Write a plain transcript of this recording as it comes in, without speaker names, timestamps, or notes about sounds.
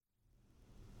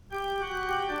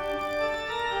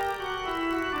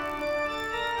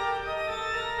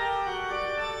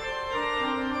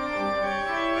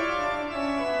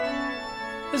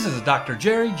This is Dr.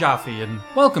 Jerry Jaffe, and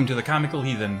welcome to the Comical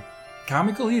Heathen.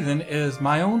 Comical Heathen is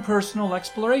my own personal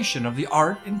exploration of the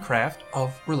art and craft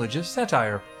of religious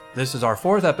satire. This is our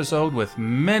 4th episode with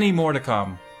many more to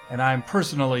come, and I'm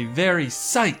personally very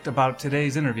psyched about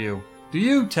today's interview. Do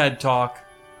you TED Talk?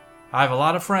 I have a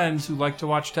lot of friends who like to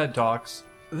watch TED Talks.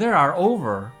 There are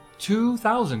over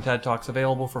 2,000 TED Talks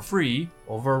available for free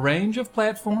over a range of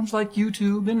platforms like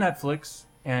YouTube and Netflix.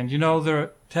 And you know, the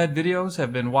TED videos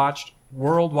have been watched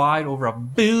worldwide over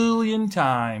 1 billion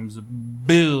times. 1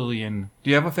 billion. Do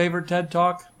you have a favorite TED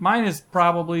Talk? Mine is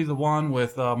probably the one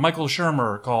with Michael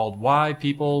Shermer called Why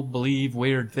People Believe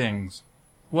Weird Things.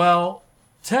 Well,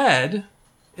 TED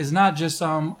is not just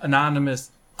some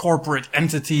anonymous corporate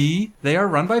entity. They are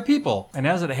run by people. And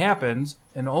as it happens,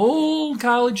 an old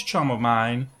college chum of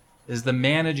mine is the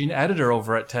managing editor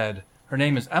over at TED. Her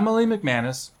name is Emily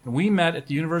McManus, and we met at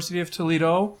the University of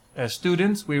Toledo as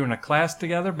students. We were in a class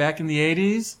together back in the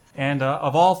 80s, and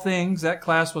of all things, that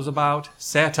class was about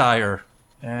satire.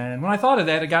 And when I thought of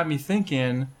that, it got me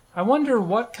thinking, I wonder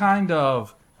what kind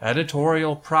of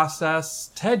editorial process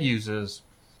TED uses.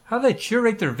 How do they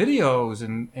curate their videos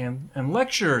and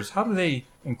lectures? How do they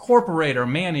incorporate or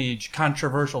manage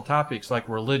controversial topics like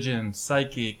religion,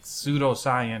 psychics,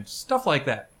 pseudoscience, stuff like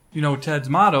that? You know, TED's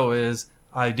motto is,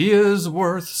 ideas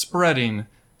worth spreading.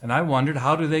 And I wondered,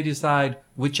 how do they decide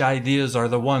which ideas are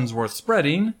the ones worth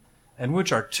spreading and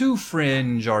which are too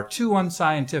fringe or too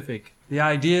unscientific, the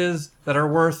ideas that are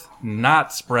worth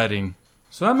not spreading?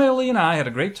 So Emily and I had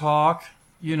a great talk.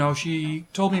 You know, she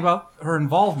told me about her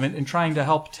involvement in trying to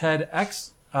help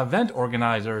TEDx event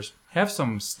organizers have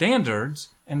some standards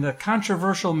and the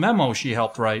controversial memo she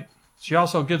helped write. She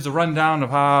also gives a rundown of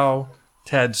how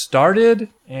TED started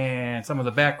and some of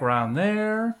the background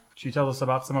there. She tells us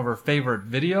about some of her favorite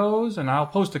videos, and I'll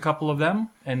post a couple of them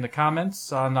in the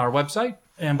comments on our website.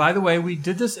 And by the way, we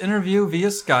did this interview via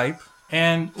Skype,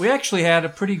 and we actually had a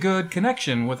pretty good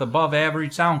connection with above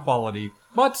average sound quality.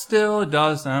 But still, it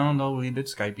does sound a wee bit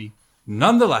Skypey.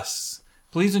 Nonetheless,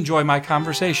 please enjoy my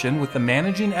conversation with the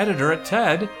managing editor at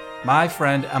TED, my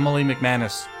friend Emily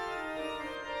McManus.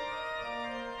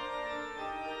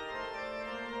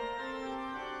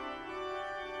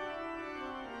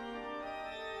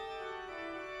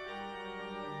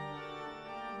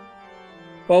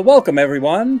 Well, welcome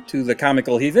everyone to the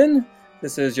Comical Heathen.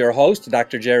 This is your host,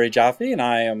 Dr. Jerry Jaffe, and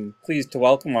I am pleased to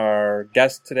welcome our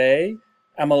guest today,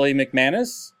 Emily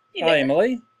McManus. Hey Hi,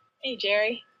 Emily. Hey,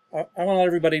 Jerry. I want to let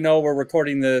everybody know we're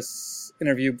recording this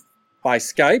interview by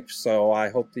Skype, so I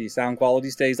hope the sound quality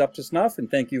stays up to snuff, and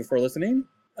thank you for listening.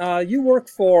 You work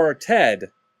for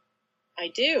TED. I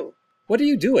do. What do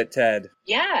you do at TED?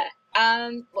 Yeah.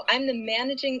 Well, I'm the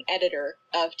managing editor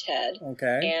of TED.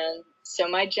 Okay. And so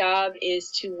my job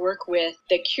is to work with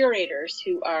the curators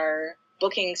who are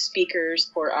booking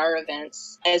speakers for our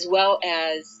events, as well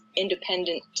as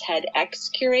independent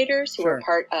TEDx curators who Sure. are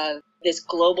part of this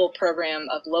global program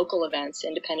of local events,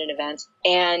 independent events,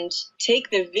 and take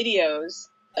the videos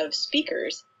of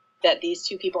speakers that these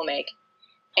two people make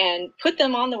and put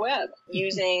them on the web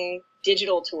using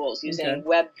digital tools, using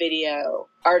web video,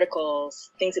 articles,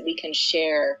 things that we can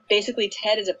share. Basically,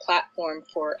 TED is a platform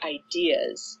for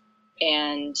ideas.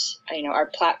 And, you know, our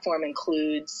platform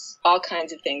includes all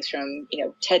kinds of things from, you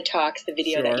know, TED Talks, the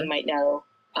video that you might know,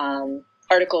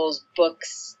 articles,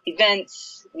 books,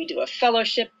 events. We do a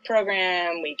fellowship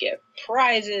program. We give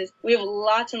prizes. We have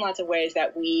lots and lots of ways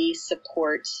that we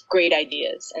support great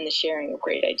ideas and the sharing of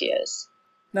great ideas.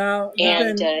 Now,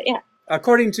 Yeah.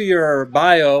 According to your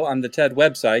bio on the TED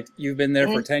website, you've been there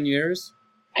for 10 years?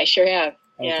 I sure have.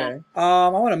 Okay. Yeah. I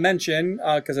want to mention,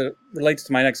 because it relates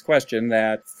to my next question,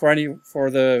 that for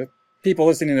the people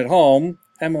listening at home,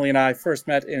 Emily and I first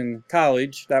met in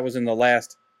college. That was in the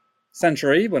last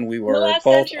century when we were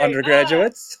both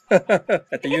undergraduates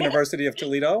at the University of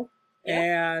Toledo.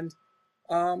 Yeah. And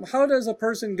how does a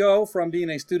person go from being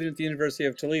a student at the University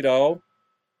of Toledo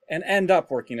and end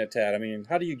up working at TED? I mean,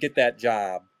 how do you get that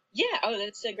job? Yeah. Oh,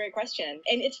 that's a great question.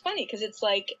 And it's funny because it's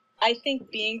like, I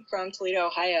think being from Toledo,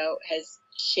 Ohio has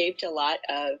shaped a lot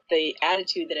of the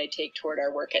attitude that I take toward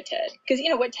our work at TED. Because, you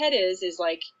know, what TED is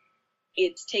like,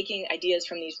 it's taking ideas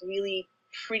from these really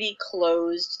pretty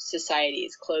closed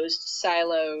societies, closed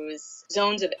silos,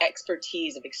 zones of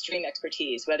expertise, of extreme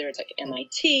expertise, whether it's like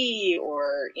MIT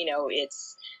or, you know,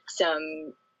 it's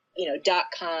some, you know,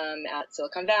 .com at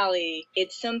Silicon Valley.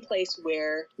 It's some place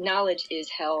where knowledge is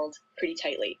held pretty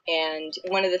tightly. And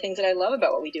one of the things that I love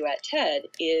about what we do at TED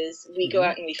is we go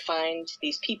out and we find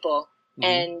these people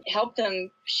and help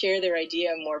them share their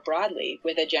idea more broadly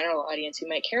with a general audience who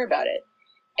might care about it.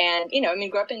 And, you know, I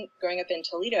mean, growing up in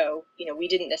Toledo, you know, we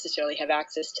didn't necessarily have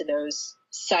access to those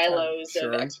silos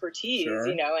of expertise,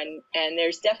 you know, and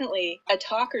there's definitely a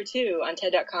talk or two on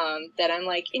TED.com that I'm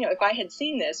like, you know, if I had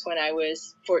seen this when I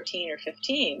was 14 or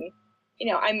 15,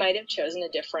 you know, I might have chosen a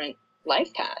different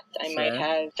life path. I might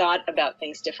have thought about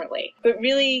things differently. But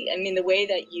really, I mean, the way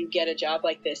that you get a job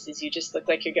like this is you just look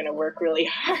like you're going to work really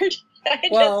hard.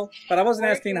 Well, but I wasn't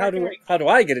asking how do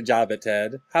I get a job at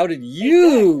TED? How did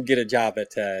you get a job at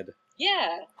TED?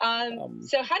 Yeah.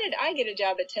 So how did I get a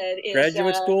job at TED?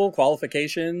 Graduate school,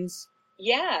 qualifications?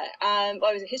 Yeah.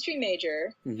 Well, I was a history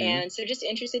major, and so just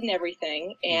interested in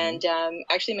everything. And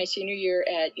actually, my senior year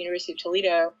at University of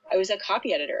Toledo, I was a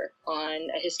copy editor on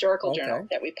a historical journal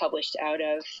that we published out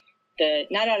of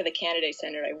not out of the Candidate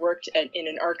Center. I worked in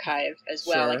an archive as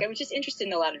well. Like I was just interested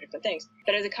in a lot of different things.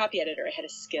 But as a copy editor, I had a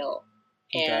skill.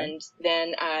 And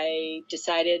then I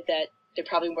decided that there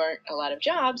probably weren't a lot of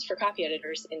jobs for copy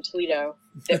editors in Toledo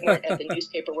that weren't at the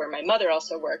newspaper where my mother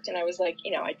also worked. And I was like,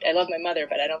 you know, I love my mother,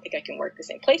 but I don't think I can work the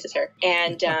same place as her.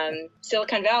 And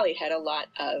Silicon Valley had a lot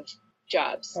of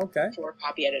jobs for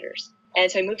copy editors. And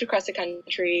so I moved across the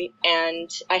country, and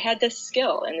I had this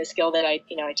skill, and the skill that I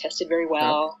tested very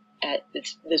well at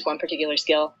this one particular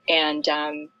skill, and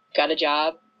got a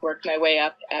job, worked my way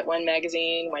up at one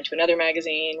magazine, went to another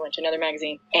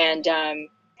magazine, and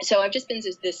so I've just been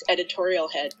this editorial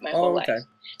head my whole life.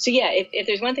 So yeah, if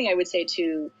there's one thing I would say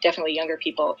to definitely younger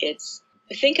people, it's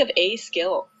think of a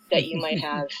skill that you might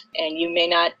have, and you may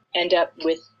not end up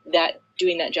with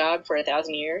doing that job for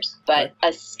 1,000 years, but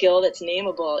a skill that's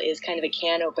nameable is kind of a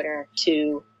can opener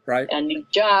to a new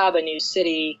job, a new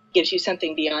city, gives you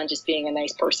something beyond just being a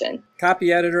nice person.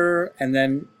 Copy editor, and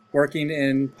then working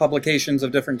in publications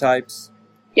of different types.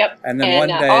 Yep. And then one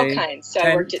day, all kinds. So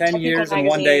I worked at 10 years and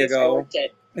one day ago. I worked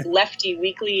at lefty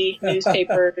weekly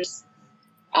newspapers.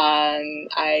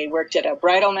 I worked at a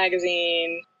bridal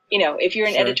magazine. You know, if you're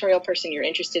an editorial person, you're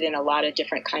interested in a lot of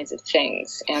different kinds of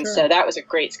things. And so that was a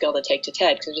great skill to take to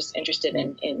TED, because I was just interested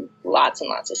in lots and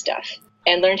lots of stuff.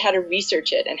 And learned how to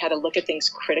research it and how to look at things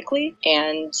critically,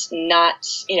 and not,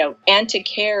 you know, and to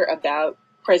care about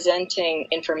presenting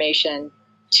information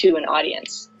to an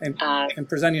audience. And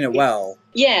presenting it well.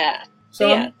 Yeah.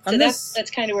 So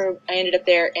that's kind of where I ended up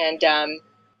there. And,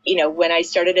 you know, when I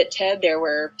started at TED, there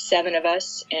were 7 of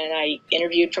us, and I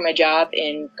interviewed for my job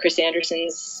in Chris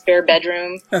Anderson's spare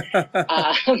bedroom.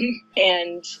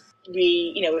 And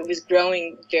we, you know, it was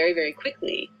growing very, very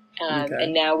quickly.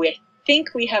 And now I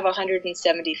think we have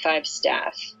 175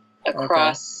 staff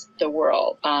across the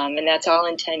world. And that's all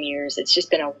in 10 years. It's just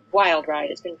been a wild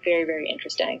ride. It's been very, very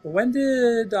interesting. When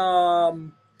did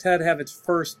TED have its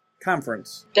first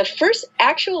conference? The first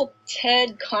actual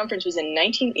TED conference was in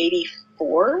 1984.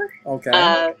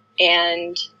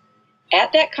 And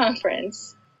at that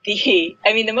conference, the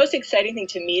most exciting thing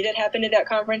to me that happened at that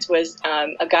conference was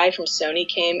a guy from Sony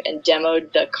came and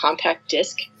demoed the compact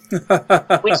disc,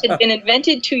 which had been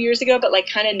invented 2 years ago, but like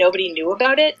kind of nobody knew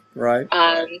about it. Right.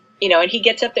 You know, and he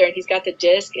gets up there and he's got the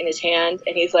disc in his hand,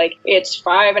 and he's like, it's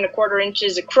 5 1/4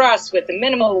 inches across with a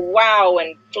minimal wow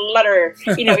and flutter.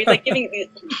 You know, he's like giving these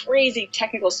crazy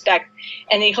technical specs,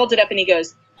 and he holds it up and he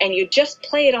goes, and you just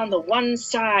play it on the one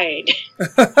side.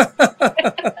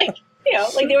 Like, you know,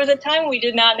 like there was a time we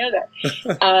did not know that.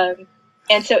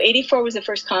 And so 84 was the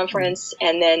first conference.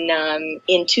 And then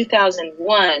in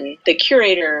 2001, the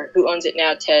curator who owns it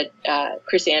now, TED,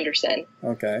 Chris Anderson,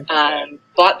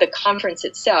 bought the conference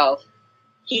itself.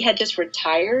 He had just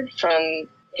retired from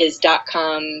his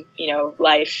 .com, you know,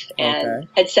 life, and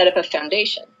had set up a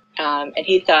foundation. And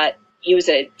he thought, he was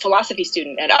a philosophy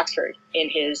student at Oxford in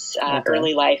his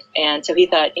early life. And so he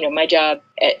thought, you know, my job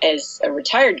as a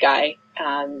retired guy,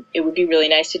 it would be really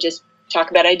nice to just talk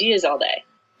about ideas all day.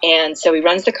 And so he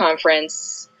runs the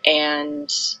conference, and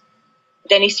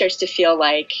then he starts to feel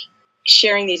like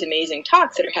sharing these amazing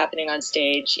talks that are happening on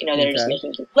stage, you know, that are just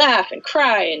making you laugh and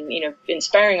cry and, you know,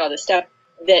 inspiring all this stuff,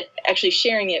 that actually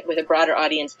sharing it with a broader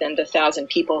audience than the 1,000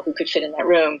 people who could fit in that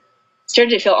room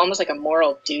started to feel almost like a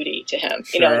moral duty to him,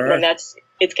 you know, and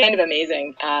it's kind of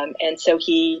amazing. And so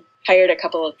he hired a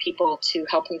couple of people to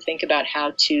help him think about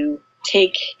how to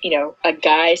take, you know, a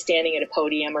guy standing at a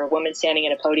podium or a woman standing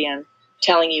at a podium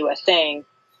telling you a thing,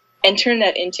 and turn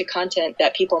that into content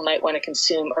that people might want to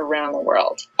consume around the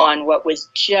world on what was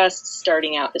just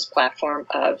starting out this platform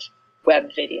of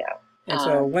web video. And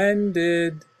so when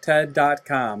did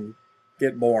TED.com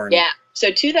get born? Yeah, so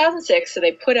 2006, so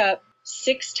they put up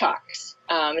 6 talks,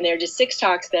 and they were just 6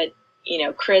 talks that, you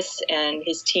know, Chris and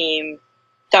his team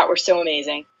thought were so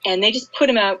amazing, and they just put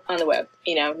them out on the web,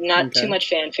 you know, not too much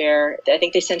fanfare. I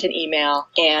think they sent an email,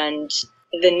 and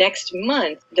the next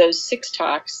month, those 6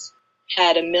 talks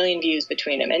had 1 million views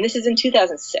between them. And this is in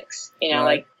 2006,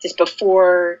 like just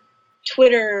before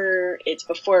Twitter. It's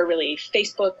before really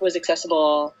Facebook was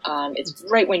accessible. It's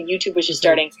right when YouTube was just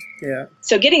starting. Yeah.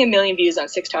 So getting 1 million views on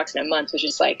 6 talks in a month was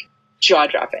just like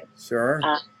jaw-dropping. Sure.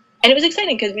 And it was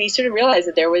exciting because we sort of realized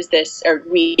that there was this,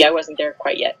 I wasn't there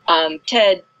quite yet.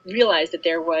 Ted realized that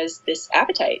there was this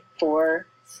appetite for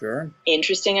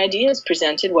interesting ideas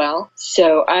presented well.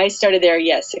 So I started there,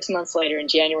 6 months later in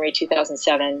January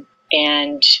 2007.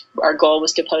 And our goal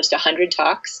was to post 100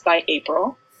 talks by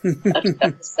April of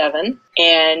 2007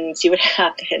 and see what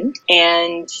happened.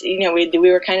 And,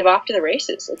 we were kind of off to the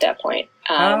races at that point.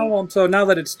 So now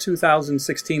that it's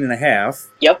 2016 and a half,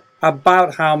 yep.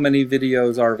 About how many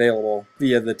videos are available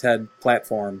via the TED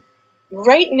platform?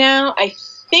 Right now, I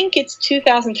think it's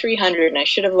 2,300, and I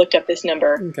should have looked up this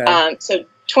number. Okay. So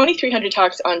 2,300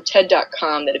 talks on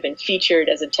TED.com that have been featured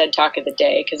as a TED Talk of the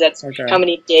Day, because that's how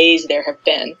many days there have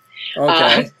been.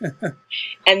 Okay.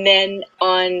 And then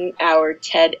on our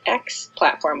TEDx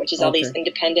platform, which is all these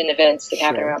independent events that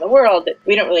happen around the world that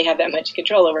we don't really have that much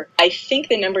control over, I think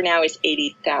the number now is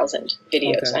 80,000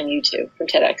 videos on YouTube from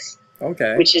TEDx.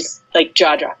 Okay. Which is like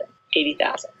jaw-dropping,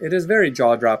 80,000. It is very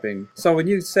jaw-dropping. So when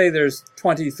you say there's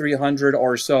 2,300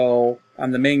 or so on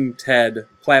the main TED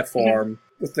platform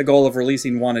with the goal of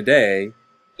releasing one a day,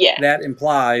 that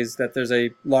implies that there's a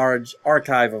large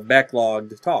archive of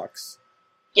backlogged talks.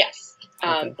 Yes.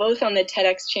 Both on the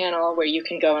TEDx channel where you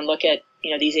can go and look at,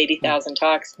 these 80,000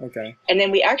 talks. Okay. And then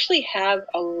we actually have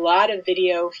a lot of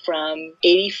video from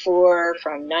 84,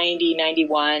 from 90,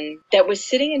 91 that was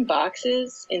sitting in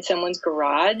boxes in someone's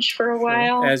garage for a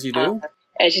while. As you do.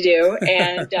 As you do.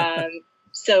 And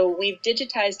so we've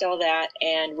digitized all that,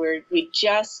 and we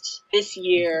just this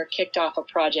year kicked off a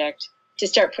project to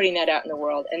start putting that out in the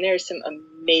world. And there's some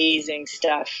amazing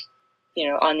stuff,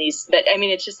 on these. But I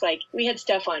mean, it's just like we had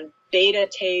stuff on beta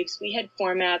tapes, we had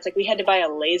formats, like we had to buy a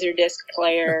Laserdisc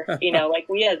player, like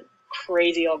we had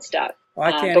crazy old stuff.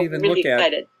 Well, I can't even look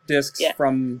at discs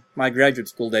from my graduate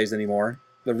school days anymore.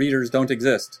 The readers don't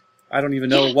exist. I don't even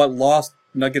know what lost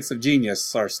nuggets of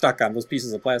genius are stuck on those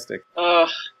pieces of plastic. Oh,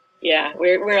 yeah.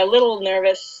 We're a little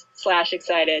nervous /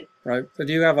 excited. Right. So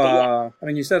do you have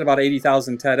you said about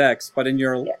 80,000 TEDx, but in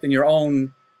your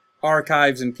own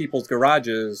archives in people's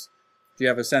garages, do you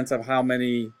have a sense of how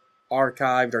many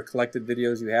archived or collected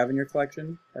videos you have in your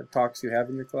collection, or talks you have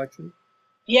in your collection?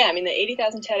 Yeah, I mean, the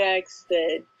 80,000 TEDx,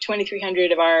 the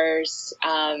 2,300 of ours,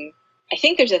 I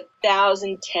think there's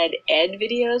 1,000 TED Ed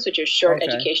videos, which are short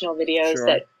educational videos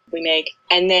that we make.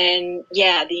 And then,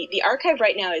 the archive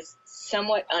right now is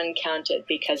somewhat uncounted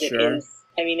because it is,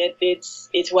 I mean, it's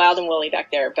wild and woolly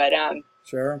back there, but,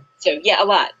 so a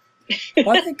lot.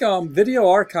 Well, I think, video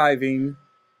archiving,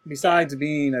 besides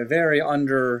being a very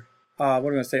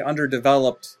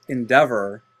underdeveloped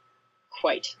endeavor.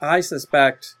 Quite. I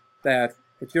suspect that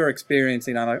what you're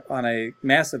experiencing on a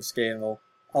massive scale,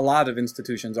 a lot of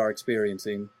institutions are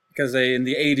experiencing, because they in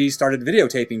the 80s started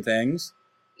videotaping things.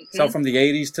 Mm-hmm. So from the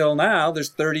 80s till now, there's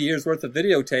 30 years worth of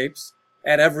videotapes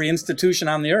at every institution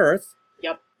on the earth.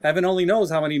 Yep. Heaven only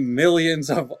knows how many millions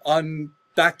of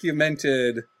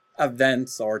undocumented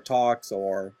events or talks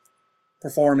or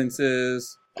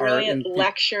performances. Brilliant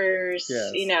lectures,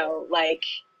 I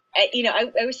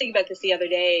was thinking about this the other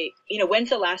day. When's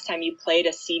the last time you played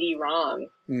a CD-ROM?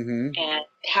 Mm-hmm. And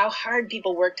how hard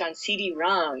people worked on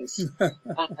CD-ROMs.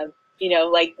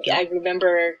 I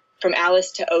remember From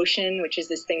Alice to Ocean, which is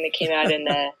this thing that came out in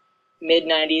the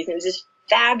mid-90s. It was this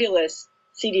fabulous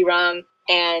CD-ROM.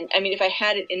 And, I mean, if I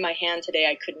had it in my hand today,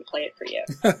 I couldn't play it for you.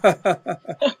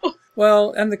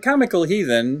 Well, and the Comical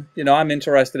Heathen, I'm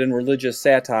interested in religious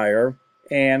satire.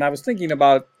 And I was thinking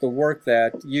about the work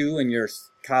that you and your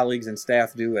colleagues and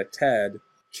staff do at TED,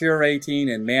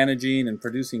 curating and managing and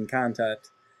producing content.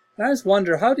 And I just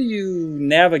wonder, how do you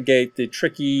navigate the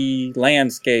tricky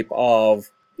landscape of,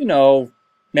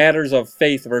 matters of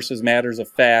faith versus matters of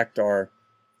fact, or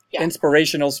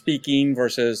inspirational speaking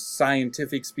versus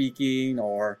scientific speaking,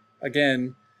 or,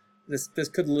 again, this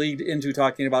could lead into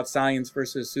talking about science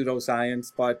versus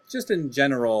pseudoscience, but just in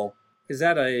general, is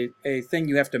that a thing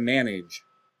you have to manage?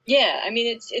 Yeah, I mean,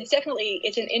 it's definitely,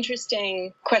 it's an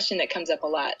interesting question that comes up a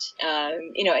lot.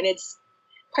 And it's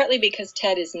partly because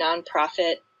TED is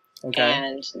nonprofit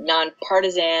and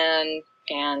nonpartisan,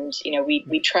 and,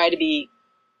 we try to be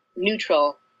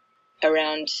neutral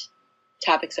around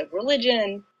topics of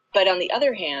religion. But on the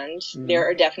other hand, there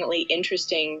are definitely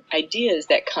interesting ideas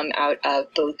that come out of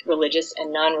both religious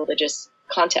and non-religious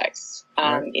contexts.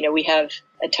 We have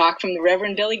a talk from the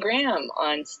Reverend Billy Graham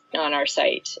on our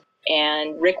site.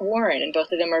 and Rick Warren, and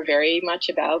both of them are very much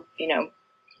about,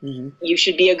 Mm-hmm. you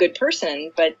should be a good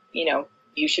person, but,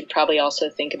 you should probably also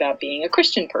think about being a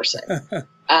Christian person.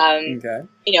 Okay.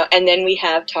 And then we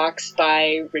have talks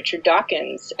by Richard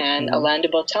Dawkins and Alain de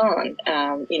Botton,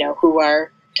 who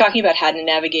are talking about how to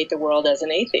navigate the world as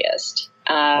an atheist.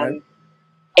 Right.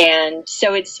 And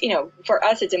so it's, for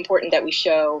us, it's important that we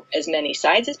show as many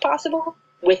sides as possible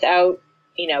without,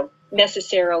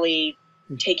 necessarily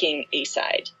taking a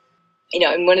side.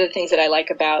 And one of the things that I like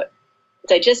about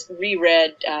is I just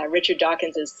reread Richard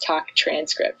Dawkins' talk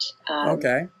transcript.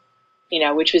 Okay.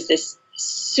 Which was this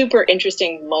super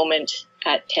interesting moment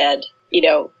at TED.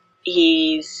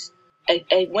 He's,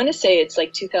 I want to say it's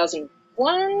like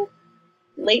 2001,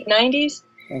 late 90s.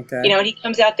 Okay. And he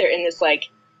comes out there in this like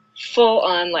full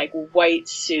on like white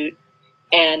suit,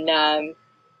 and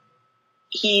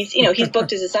he's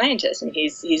booked as a scientist, and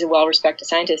he's a well-respected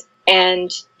scientist,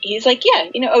 and he's like,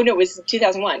 it was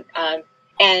 2001,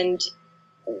 and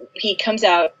he comes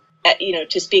out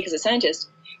to speak as a scientist,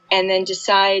 and then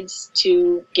decides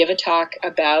to give a talk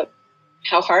about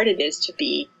how hard it is to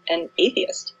be an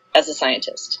atheist as a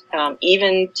scientist,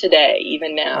 even today,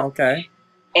 even now. Okay.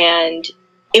 And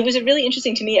it was a really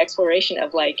interesting to me exploration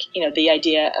of the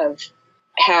idea of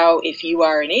how if you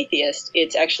are an atheist,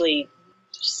 it's actually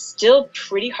still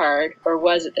pretty hard, or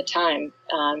was at the time,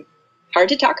 hard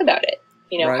to talk about it,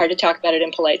 Right. hard to talk about it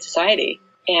in polite society.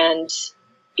 And,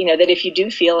 that if you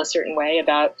do feel a certain way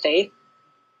about faith,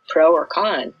 pro or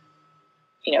con,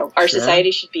 our Sure. society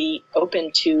should be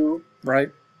open to Right.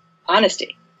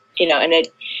 honesty, and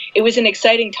it was an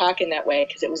exciting talk in that way,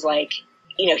 because it was like,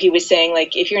 he was saying,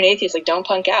 like, if you're an atheist, like, don't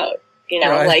punk out,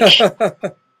 Right.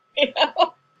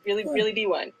 really be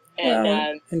one. And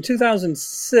Well, in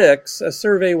 2006, a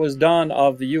survey was done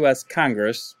of the U.S.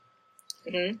 Congress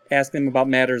asking them about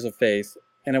matters of faith,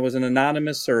 and it was an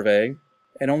anonymous survey,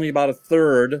 and only about a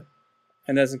third,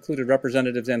 and that's included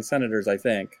representatives and senators, I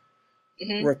think,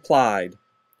 replied.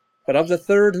 But of the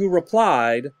third who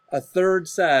replied, a third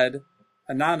said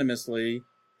anonymously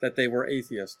that they were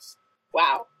atheists.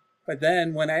 Wow. But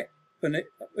then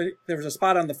there was a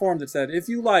spot on the form that said, if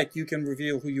you like, you can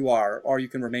reveal who you are, or you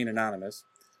can remain anonymous.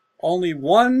 Only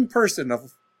one person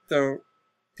of the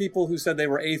people who said they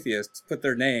were atheists put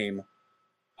their name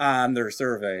on their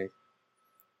survey.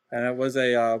 And it was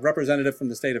a representative from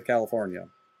the state of California.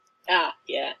 Ah,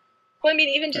 yeah. Well, I mean,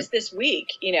 even just this week,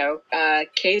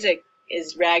 Kasich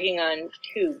is ragging on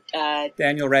who?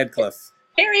 Daniel Radcliffe.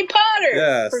 Harry Potter!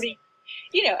 Yes.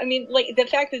 The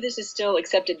fact that this is still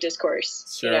accepted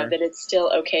discourse, Sure. that it's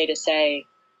still okay to say,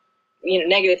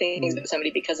 negative things about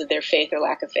somebody because of their faith or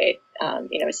lack of faith,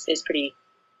 is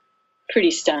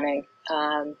pretty stunning.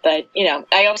 But,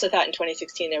 I also thought in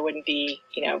 2016 there wouldn't be,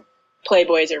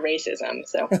 playboys or racism,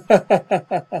 so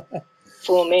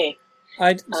fool me.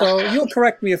 So you'll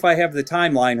correct me if I have the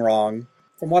timeline wrong.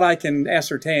 From what I can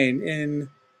ascertain, in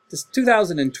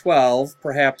 2012,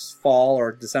 perhaps fall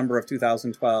or December of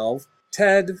 2012,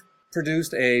 TED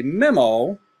produced a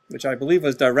memo, which I believe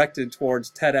was directed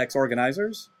towards TEDx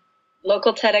organizers.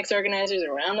 Local TEDx organizers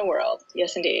around the world.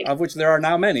 Yes, indeed. Of which there are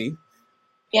now many.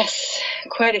 Yes,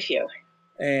 quite a few.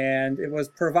 And it was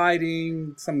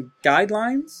providing some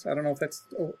guidelines. I don't know if that's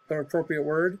the appropriate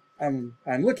word. I'm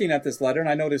looking at this letter, and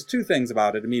I noticed two things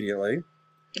about it immediately.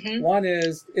 One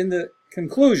is, in the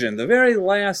conclusion, the very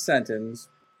last sentence,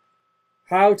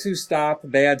 how to stop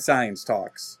bad science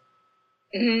talks.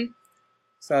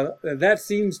 So that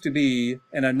seems to be,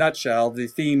 in a nutshell, the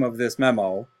theme of this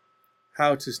memo,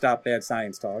 how to stop bad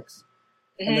science talks.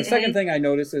 And the second thing I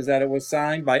noticed is that it was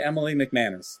signed by Emily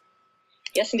McManus.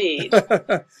 Yes, indeed.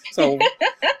 So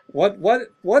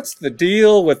what's the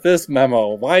deal with this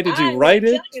memo? Why did you write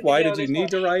it? Why did you need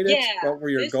to write it? Yeah, what were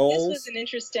your goals? This was an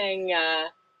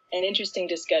interesting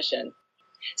discussion.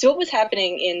 So what was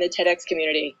happening in the TEDx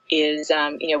community is,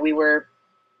 we were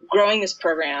growing this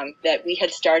program that we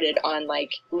had started on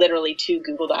like literally 2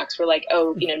 Google Docs. We're like,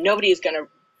 nobody is going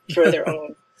to throw their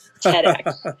own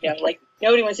TEDx.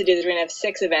 Nobody wants to do this. We're going to have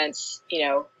 6 events,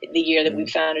 the year that we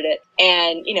founded it.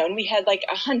 And, and we had like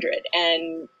 100.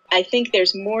 And I think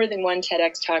there's more than one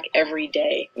TEDx talk every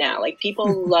day now. Like,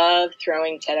 people love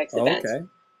throwing TEDx events,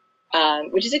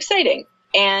 which is exciting.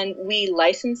 And we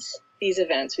license these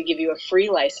events. We give you a free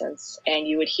license, and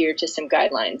you adhere to some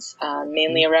guidelines,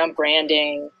 mainly around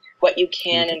branding, what you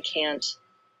can and can't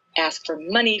ask for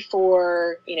money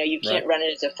for. You can't run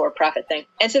it as a for-profit thing.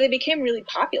 And so they became really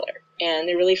popular, and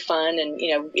they're really fun. And,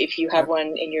 if you have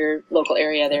one in your local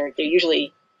area, they're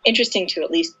usually interesting to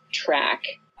at least track.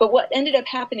 But what ended up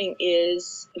happening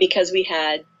is, because we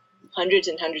had hundreds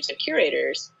and hundreds of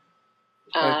curators,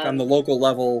 Like on the local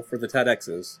level for the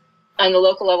TEDx's. On the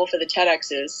local level for the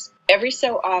TEDx's, every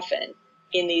so often,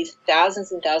 in these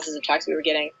thousands and thousands of talks we were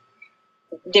getting,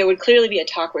 there would clearly be a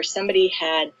talk where somebody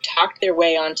had talked their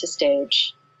way onto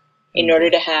stage in order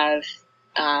to have,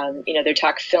 their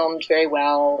talk filmed very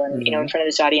well and, in front of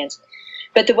this audience.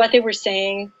 But what they were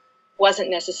saying wasn't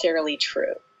necessarily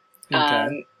true.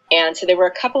 Okay. And so there were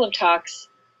a couple of talks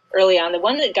early on. The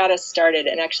one that got us started,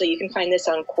 and actually you can find this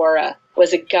on Quora,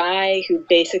 was a guy who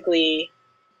basically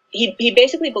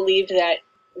believed that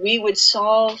we would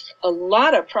solve a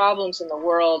lot of problems in the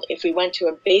world if we went to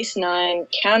a base 9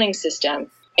 counting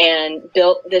system and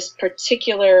built this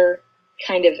particular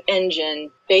kind of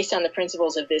engine based on the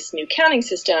principles of this new counting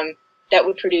system that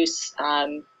would produce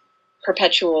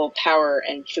perpetual power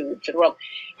and food for the world.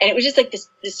 And it was just like this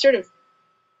sort of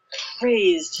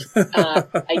crazed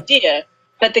idea.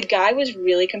 But the guy was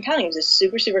really compelling. He was a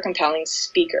super, super compelling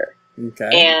speaker. Okay.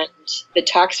 And the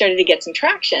talk started to get some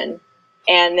traction.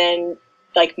 And then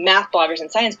like math bloggers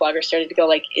and science bloggers started to go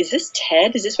like, is this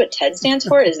TED? Is this what TED stands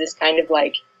for? Is this kind of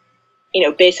like,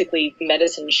 basically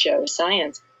medicine show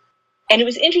science? And it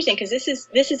was interesting because this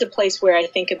is a place where I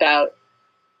think about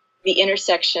the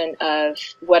intersection of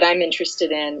what I'm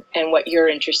interested in and what you're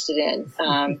interested in.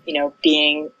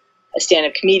 Being a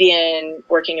stand-up comedian,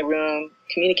 working a room,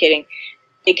 communicating,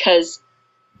 because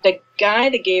the guy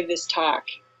that gave this talk,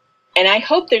 and I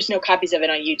hope there's no copies of it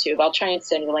on YouTube. I'll try and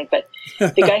send you a link. But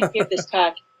the guy who gave this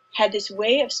talk had this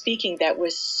way of speaking that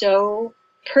was so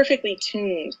perfectly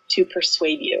tuned to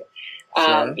persuade you.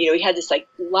 Sure. He had this like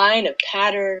line of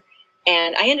patter,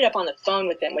 and I ended up on the phone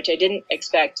with him, which I didn't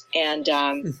expect. And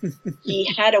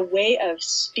he had a way of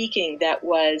speaking that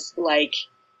was like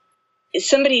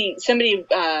somebody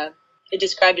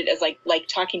described it as like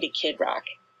talking to Kid Rock.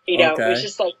 Okay. It was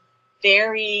just like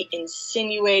very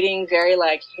insinuating, very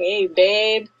like, hey,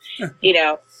 babe,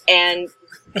 and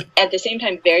at the same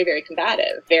time, very, very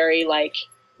combative, very like,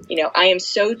 I am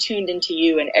so tuned into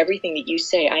you and everything that you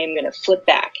say, I am going to flip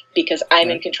back because I'm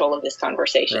in control of this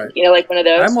conversation. Right. Like one of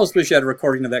those. I almost wish you had a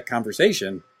recording of that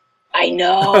conversation. I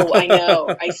know.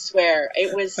 I swear.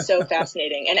 It was so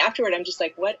fascinating. And afterward, I'm just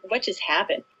like, what just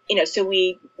happened? So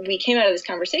we came out of this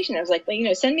conversation. I was like,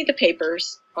 well, send me the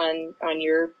papers on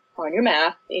your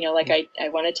math, I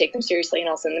want to take them seriously and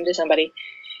I'll send them to somebody.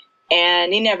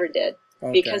 And he never did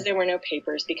because there were no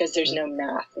papers, because there's no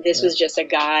math. This was just a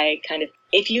guy kind of,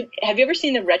 have you ever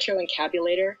seen the Retro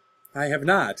Encabulator? I have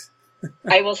not.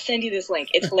 I will send you this link.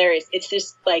 It's hilarious. It's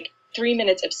just like 3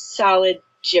 minutes of solid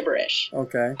gibberish.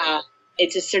 Okay.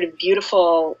 It's a sort of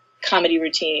beautiful comedy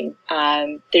routine.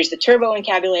 There's the Turbo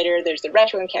Encabulator, there's the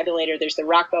Retro Encabulator, there's the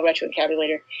Rockwell Retro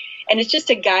Encabulator. And it's just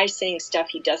a guy saying stuff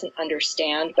he doesn't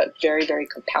understand, but very, very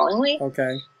compellingly.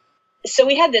 Okay. So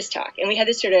we had this talk, and we had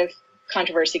this sort of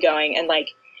controversy going, and like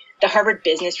the Harvard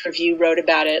Business Review wrote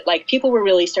about it. Like people were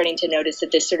really starting to notice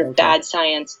that this sort of bad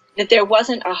science, that there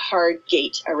wasn't a hard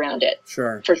gate around it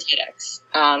for TEDx.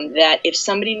 That if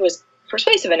somebody was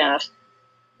persuasive enough,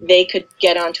 they could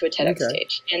get onto a TEDx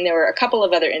stage. And there were a couple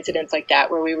of other incidents like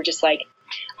that where we were just like,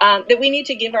 that we need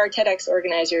to give our TEDx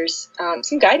organizers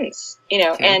some guidance,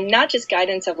 and not just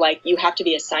guidance of like, you have to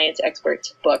be a science expert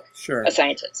to book a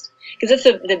scientist. Because that's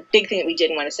the big thing that we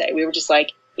didn't want to say. We were just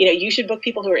like, you should book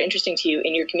people who are interesting to you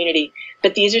in your community.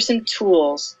 But these are some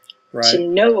tools to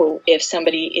know if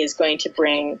somebody is going to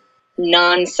bring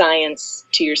non-science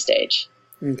to your stage.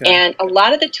 Okay. And a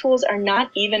lot of the tools are not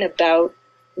even about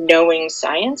knowing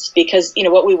science, because,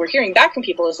 what we were hearing back from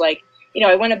people is like,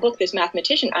 I want to book this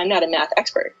mathematician. I'm not a math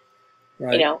expert.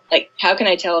 Right. Like, how can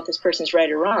I tell if this person's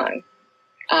right or wrong?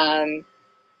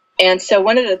 And so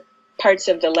one of the parts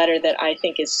of the letter that I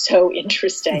think is so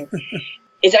interesting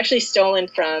is actually stolen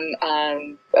from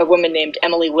a woman named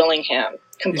Emily Willingham,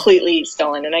 completely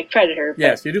stolen, and I credit her.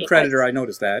 Yes, you do credit her. I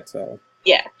noticed that. So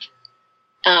yeah.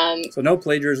 So no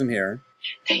plagiarism here.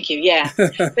 Thank you. Yeah,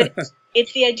 but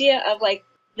it's the idea of like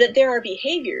that there are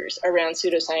behaviors around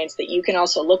pseudoscience that you can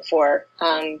also look for,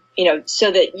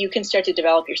 so that you can start to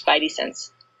develop your spidey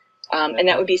sense. And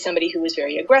that would be somebody who is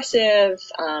very aggressive,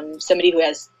 somebody who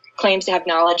has claims to have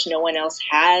knowledge no one else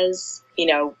has,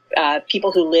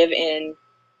 people who live in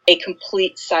a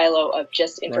complete silo of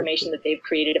just information that they've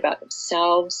created about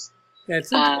themselves. Yeah,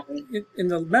 it's in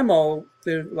the memo,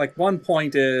 like one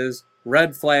point is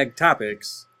red flag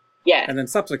topics. Yeah. And then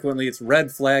subsequently it's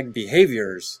red flag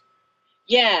behaviors.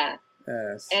 Yeah.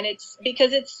 Yes. And it's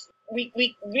because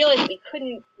we realized we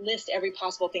couldn't list every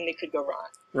possible thing that could go wrong.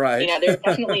 Right. There are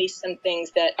definitely some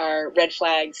things that are red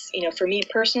flags. For me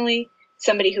personally,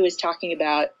 somebody who is talking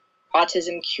about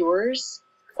autism cures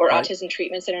or autism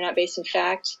treatments that are not based in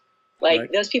fact, Like,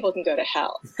 Right. those people can go to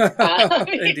hell.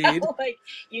 Indeed. Like,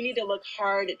 you need to look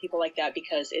hard at people like that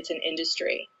because it's an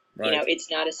industry. Right. It's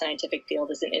not a scientific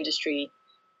field. It's an industry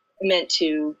meant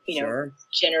to, Sure.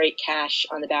 generate cash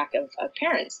on the back of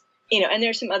parents. And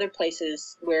there's some other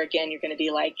places where, again, you're going to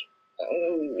be like,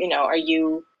 are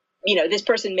you, this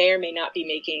person may or may not be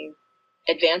making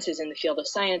advances in the field of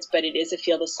science, but it is a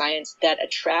field of science that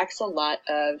attracts a lot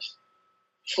of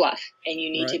fluff, and you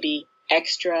need to be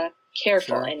extra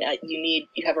careful. Sure. And you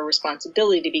have a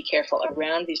responsibility to be careful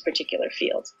around these particular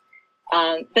fields.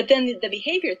 But then the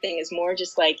behavior thing is more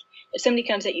just like if somebody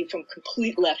comes at you from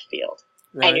complete left field,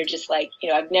 and you're just like,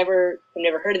 I've never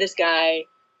heard of this guy,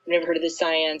 I've never heard of this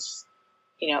science,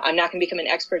 I'm not going to become an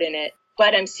expert in it,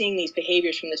 but I'm seeing these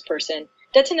behaviors from this person.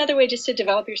 That's another way just to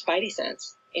develop your spidey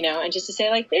sense, and just to say,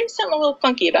 like, there's something a little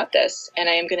funky about this, and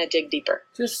I am going to dig deeper.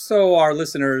 Just so our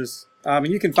listeners,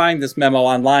 you can find this memo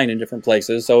online in different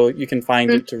places, so you can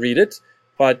find it to read it.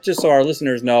 But just so our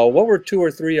listeners know, what were 2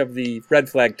 or 3 of the red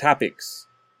flag topics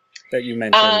that you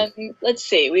mentioned? Let's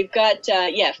see. We've got,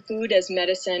 food as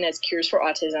medicine, as cures for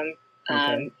autism.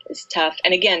 Is tough.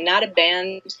 And again, not a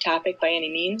banned topic by any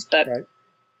means, but,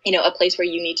 a place where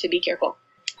you need to be careful.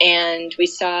 And we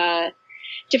saw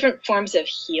different forms of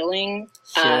healing,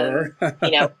 Sure.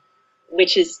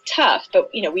 which is tough. But,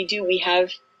 we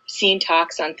have seen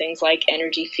talks on things like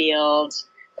energy fields,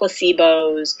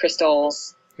 placebos,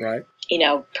 crystals. Right.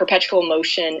 Perpetual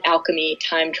motion, alchemy,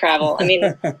 time travel. I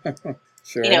mean,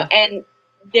 sure. And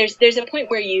there's a point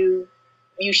where you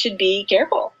should be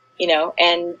careful,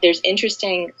 and there's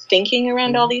interesting thinking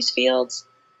around all these fields,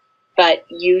 but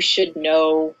you should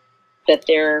know that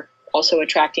they're also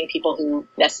attracting people who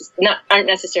aren't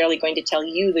necessarily going to tell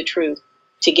you the truth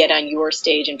to get on your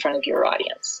stage in front of your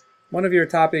audience. One of your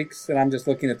topics, and I'm just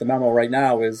looking at the memo right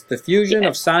now, is the fusion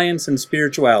of science and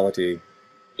spirituality.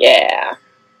 Yeah.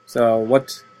 So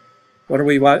what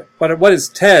is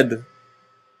TED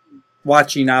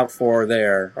watching out for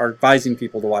there, or advising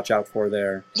people to watch out for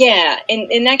there? Yeah,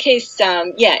 in that case,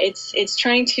 it's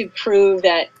trying to prove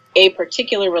that a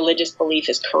particular religious belief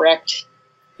is correct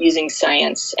using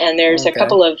science. And there's a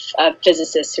couple of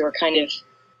physicists who are kind of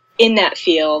in that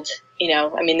field.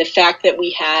 The fact that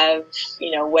we have,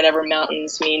 whatever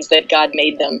mountains means that God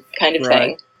made them, kind of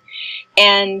thing.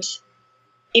 And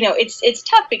it's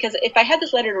tough because if I had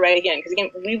this letter to write again, because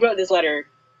again, we wrote this letter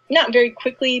not very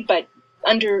quickly, but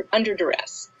under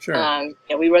duress. Sure.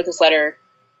 We wrote this letter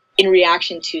in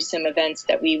reaction to some events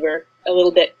that we were a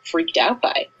little bit freaked out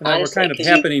by. And that were kind of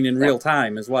happening in real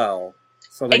time as well,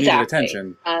 so they needed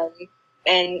attention.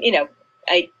 And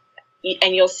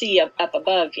you'll see up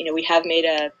above, we have made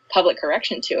a public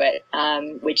correction to it,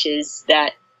 which is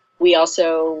that we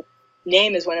also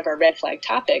name as one of our red flag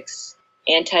topics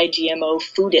anti-GMO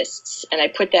foodists, and I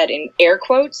put that in air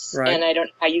quotes, and I don't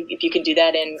know if you can do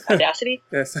that in Audacity.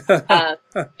 Yes.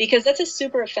 Because that's a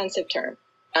super offensive term.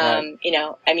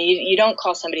 You don't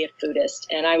call somebody a foodist,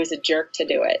 and I was a jerk to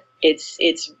do it.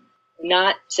 It's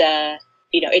not,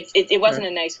 it wasn't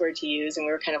a nice word to use, and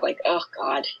we were kind of like, oh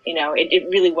God, it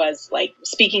really was like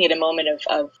speaking at a moment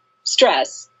of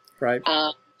stress. Right.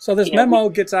 So this memo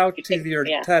gets out to your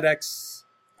TEDx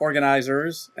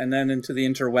organizers, and then into the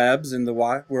interwebs and the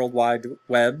World Wide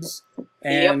Webs.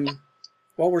 And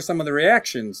what were some of the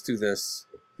reactions to this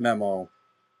memo?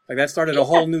 Like, that started a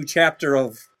whole new chapter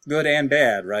of good and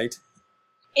bad, right?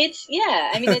 It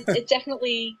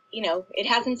definitely, it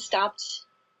hasn't stopped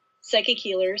psychic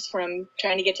healers from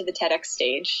trying to get to the TEDx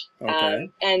stage.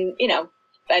 Okay. And,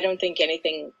 I don't think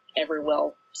anything ever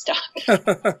will stop.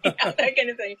 That kind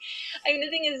of thing. The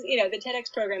thing is, the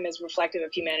TEDx program is reflective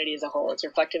of humanity as a whole. It's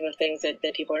reflective of things that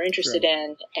people are interested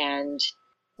in, and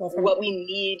what we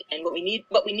need and what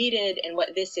we needed and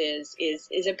what this is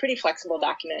a pretty flexible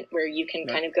document where you can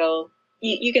kind of go,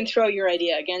 you can throw your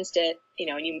idea against it,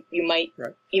 and you might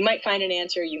find an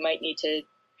answer. You might need to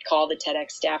call the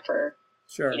TEDx staffer,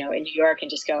 in New York, and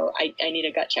just go, I need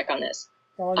a gut check on this.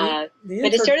 But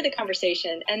it started the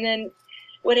conversation, and then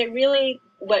what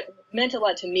meant a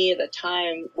lot to me at the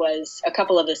time was a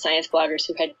couple of the science bloggers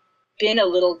who had been a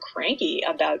little cranky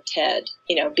about TED,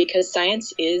 because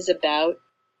science is about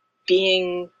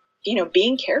being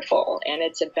careful, and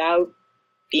it's about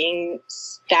being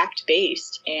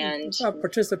fact-based, and it's about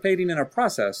participating in a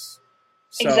process.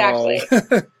 So, exactly.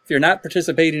 If you're not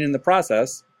participating in the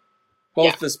process,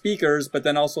 both the speakers, but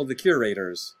then also the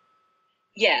curators.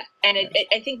 Yeah, and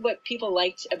I think what people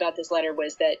liked about this letter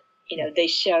was that it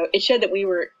showed that we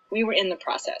were in the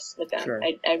process with them. Sure.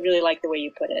 I really like the way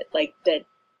you put it, like that,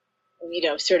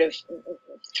 sort of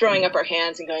throwing up our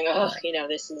hands and going, oh,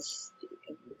 this is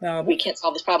we can't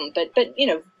solve this problem. But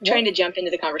trying to jump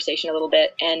into the conversation a little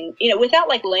bit, and without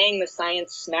like laying the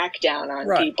science smackdown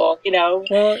on people.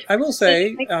 Well, I will say,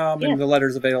 in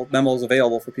the memos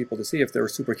available for people to see if they're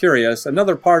super curious.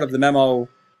 Another part of the memo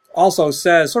also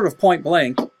says, sort of point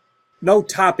blank, no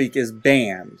topic is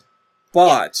banned,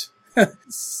 but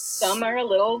some are a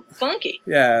little funky.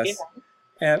 Yes,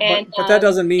 but that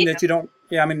doesn't mean that you don't.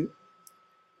 Yeah, I mean,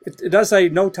 it does say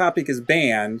no topic is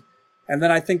banned. And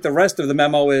then I think the rest of the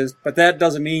memo is, but that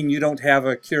doesn't mean you don't have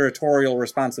a curatorial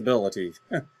responsibility.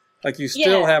 Like you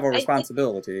still have a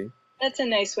responsibility. That's a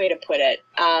nice way to put it.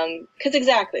 Because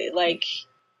exactly, like,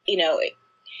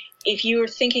 if you were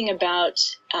thinking about,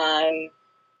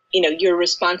 your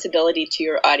responsibility to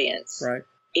your audience. Right.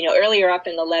 Earlier up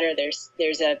in the letter,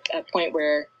 there's a point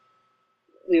where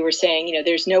we were saying,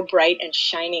 there's no bright and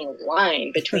shining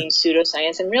line between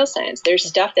pseudoscience and real science. There's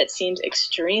stuff that seems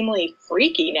extremely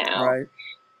freaky now, right.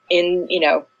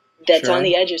 That's on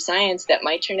the edge of science that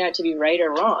might turn out to be right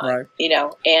or wrong, right.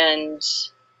 and...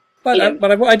 But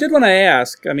I did want to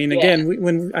ask, I mean,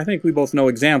 again, I think we both know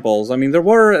examples. I mean, there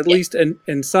were, at least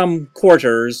in some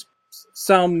quarters,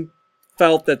 some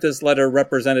felt that this letter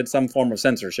represented some form of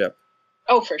censorship.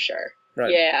 Oh, for sure.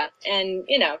 Right. Yeah, and,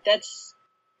 that's...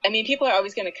 I mean, people are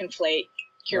always going to conflate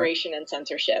curation and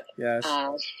censorship. Yes.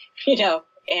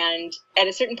 And at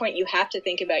a certain point, you have to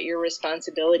think about your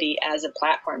responsibility as a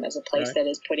platform, as a place that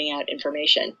is putting out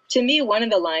information. To me, one of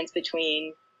the lines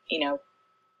between,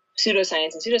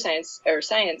 pseudoscience and pseudoscience or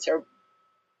science, or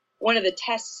one of the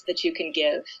tests that you can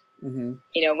give,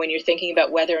 when you're thinking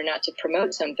about whether or not to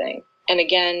promote something. And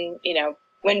again,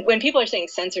 when people are saying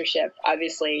censorship,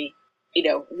 obviously,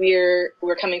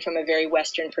 we're coming from a very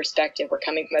Western perspective. We're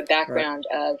coming from a background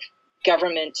of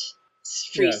government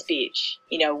free speech.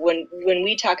 When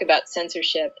we talk about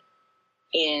censorship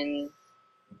in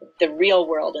the real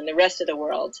world and the rest of the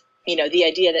world, the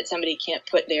idea that somebody can't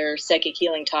put their psychic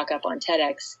healing talk up on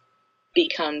TEDx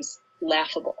becomes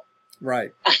laughable.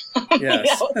 Right.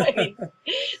 Yes. I mean,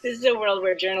 this is a world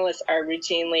where journalists are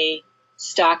routinely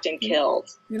stalked and killed.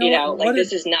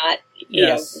 This is not,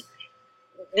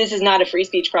 this is not a free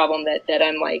speech problem that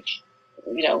I'm like,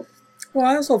 Well,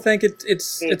 I also think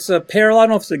it's a parallel. I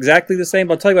don't know if it's exactly the same,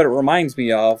 but I'll tell you what it reminds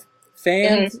me of.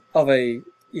 Fans of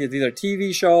either a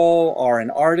TV show or an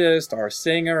artist or a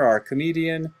singer or a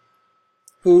comedian,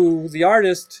 who the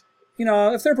artist,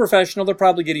 if they're professional, they're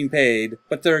probably getting paid,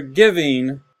 but they're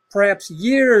giving perhaps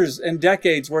years and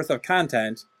decades worth of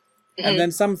content, and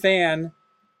then some fan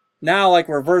now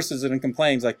reverses it and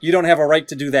complains you don't have a right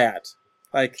to do that.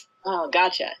 Oh,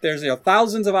 gotcha. There's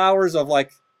thousands of hours of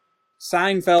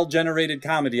Seinfeld generated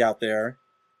comedy out there,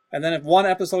 and then if one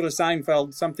episode of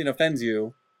Seinfeld something offends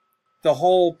you, the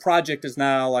whole project is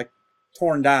now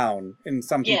torn down in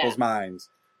some people's minds.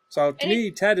 So to me,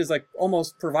 TED is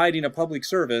almost providing a public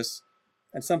service,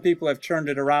 and some people have turned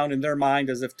it around in their mind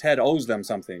as if TED owes them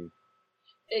something.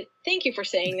 Thank you for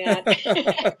saying that. I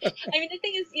mean, the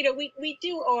thing is, we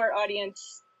do owe our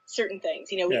audience certain things.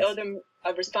 We owe them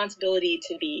a responsibility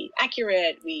to be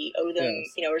accurate. We owe them,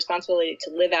 a responsibility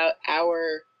to live out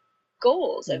our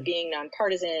goals of being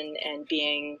nonpartisan and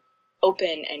being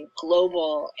open and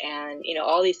global, and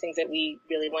all these things that we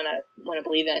really want to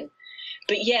believe in.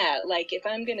 But if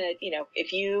I'm gonna,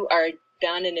 if you are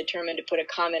bound and determined to put a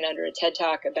comment under a TED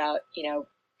Talk about,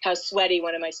 how sweaty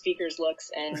one of my speakers looks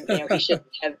and he should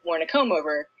have worn a comb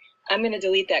over, I'm going to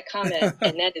delete that comment,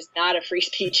 and that is not a free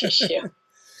speech issue.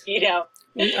 I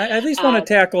at least want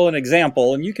to tackle an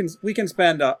example, and we can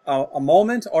spend a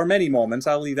moment or many moments.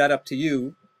 I'll leave that up to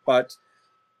you. But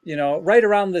right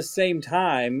around the same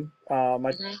time, I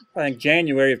think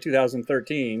January of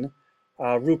 2013,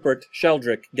 Rupert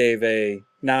Sheldrake gave a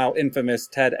now infamous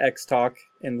TEDx talk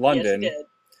in London. Yes, he did.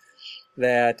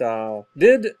 That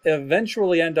did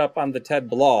eventually end up on the TED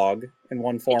blog in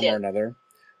one form or another.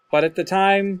 But at the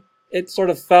time, it sort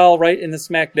of fell right in the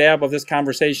smack dab of this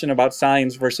conversation about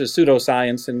science versus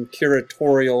pseudoscience and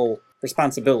curatorial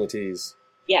responsibilities.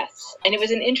 Yes, and it was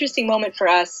an interesting moment for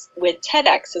us with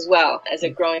TEDx as well as a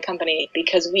growing company,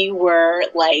 because we learned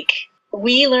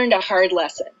a hard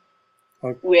lesson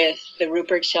with the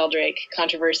Rupert Sheldrake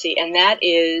controversy, and that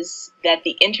is that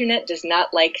the internet does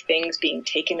not like things being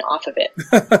taken off of it.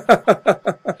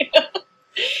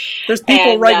 There's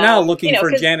people right now looking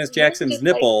for Janice Jackson's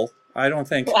nipple. I don't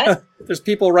think. What? There's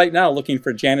people right now looking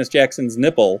for Janice Jackson's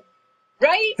nipple.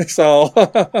 Right? So.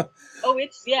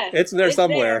 It's there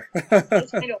somewhere. There.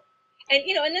 And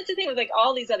that's the thing with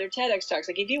all these other TEDx talks.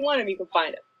 If you want them, you can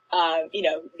find them.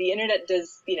 The internet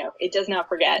does. It does not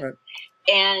forget. Right.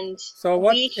 And so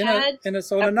what? In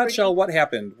a nutshell, what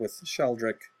happened with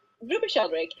Sheldrake? Rupert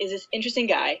Sheldrake is this interesting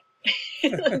guy.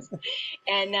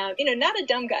 And, not a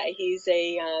dumb guy. He's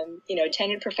a,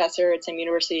 tenured professor at some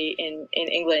university in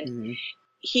England. Mm-hmm.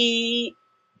 He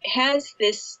has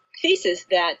this thesis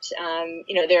that,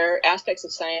 there are aspects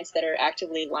of science that are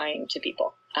actively lying to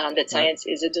people, that science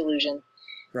is a delusion.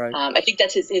 Right. I think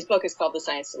that's his book is called The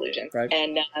Science Delusion. Right.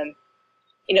 And,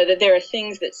 that there are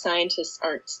things that scientists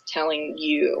aren't telling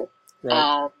you.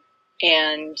 Right.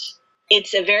 And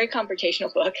it's a very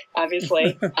confrontational book,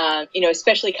 obviously,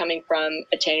 especially coming from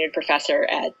a tenured professor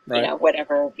at,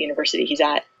 whatever university he's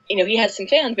at. He has some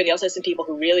fans, but he also has some people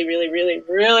who really, really, really,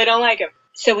 really don't like him.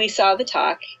 So we saw the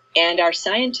talk, and our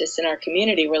scientists in our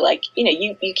community were like,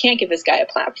 you can't give this guy a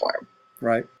platform.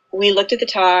 Right. We looked at the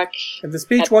talk. And the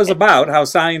speech was about how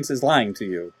science is lying to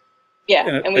you.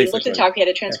 Yeah, and we looked at the talk, we had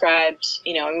it transcribed,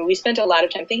 we spent a lot of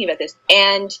time thinking about this.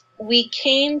 And we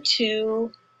came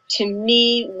to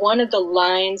me, one of the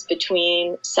lines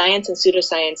between science and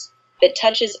pseudoscience that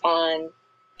touches on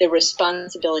the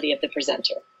responsibility of the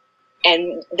presenter.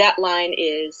 And that line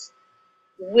is,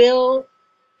 will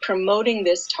promoting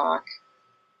this talk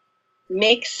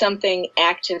make something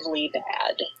actively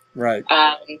bad? Right.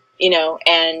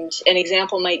 And an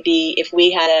example might be if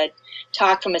we had a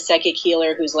talk from a psychic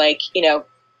healer who's like,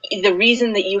 the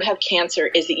reason that you have cancer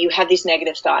is that you have these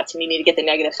negative thoughts and you need to get the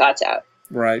negative thoughts out.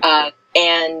 Right.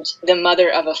 And the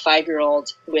mother of a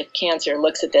 5-year-old with cancer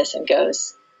looks at this and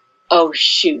goes, oh,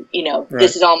 shoot,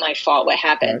 this is all my fault. What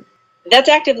happened? Right. That's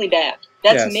actively bad.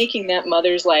 That's making that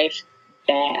mother's life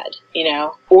bad,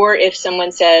 Or if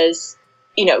someone says,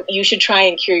 you should try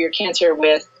and cure your cancer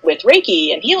with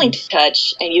Reiki and healing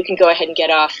touch, and you can go ahead and get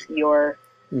off your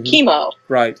chemo.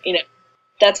 Right.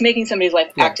 That's making somebody's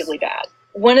life actively bad.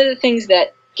 One of the things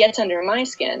that gets under my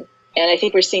skin, and I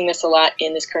think we're seeing this a lot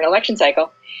in this current election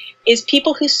cycle, is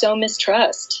people who sow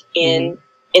mistrust in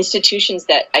institutions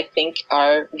that I think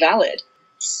are valid.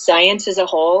 Science as a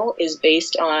whole is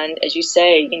based on, as you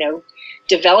say,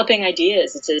 developing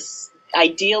ideas. It's this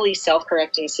ideally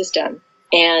self-correcting system.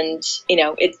 And,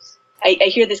 I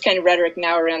hear this kind of rhetoric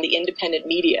now around the independent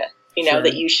media,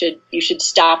 that you should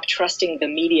stop trusting the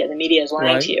media. The media is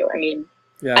lying to you. I mean,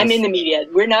 I'm in the media.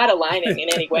 We're not aligning in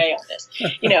any way on this,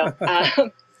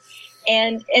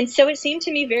 and so it seemed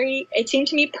to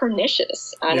me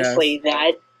pernicious, honestly,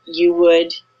 that you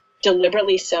would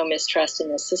deliberately sow mistrust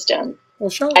in the system.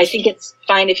 Well, I think it's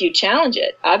fine if you challenge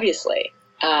it, obviously.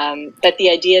 But the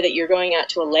idea that you're going out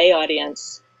to a lay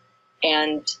audience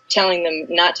and telling them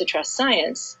not to trust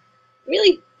science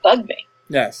really bugged me.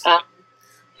 Yes.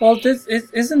 Well,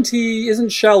 isn't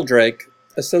Sheldrake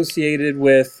associated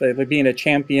with being a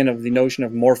champion of the notion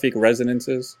of morphic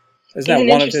resonances? Isn't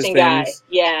that one of his things? Guy.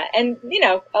 Yeah, and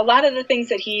a lot of the things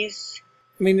that he's.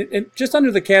 I mean, just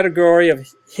under the category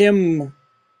of him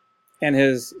and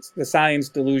the science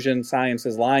delusion, science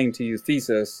is lying to you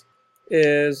thesis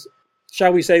is,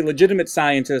 shall we say, legitimate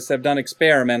scientists have done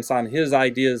experiments on his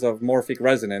ideas of morphic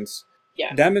resonance,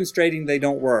 demonstrating they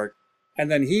don't work.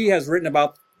 And then he has written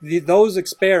about those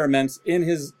experiments in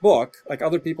his book, like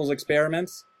other people's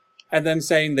experiments, and then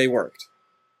saying they worked.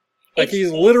 Like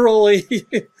he's literally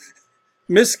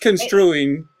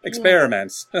misconstruing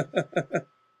experiments.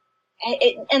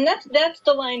 And that's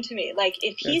the line to me. Like,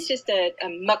 if he's just a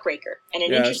muckraker and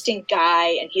an interesting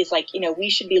guy, and he's like, we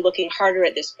should be looking harder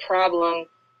at this problem,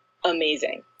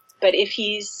 amazing. But if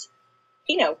he's,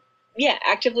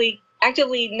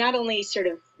 actively not only sort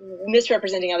of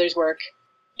misrepresenting others' work,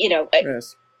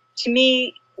 to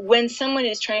me, when someone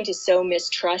is trying to sow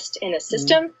mistrust in a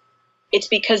system, it's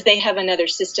because they have another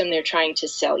system they're trying to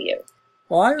sell you.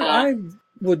 Well, I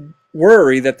would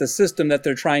worry that the system that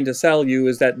they're trying to sell you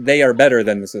is that they are better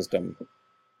than the system.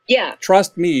 Yeah.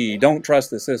 Trust me, don't trust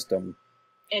the system.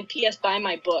 And P.S. buy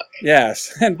my book.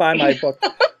 Yes, and buy my book.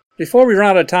 Before we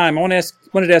run out of time, I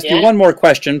wanted to ask you one more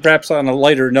question, perhaps on a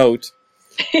lighter note,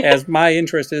 as my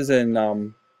interest is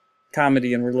in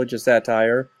comedy and religious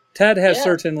satire. TED has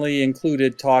certainly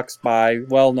included talks by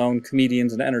well-known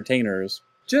comedians and entertainers.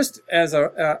 Just as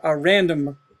a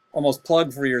random, almost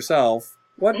plug for yourself,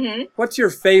 what's your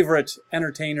favorite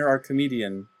entertainer or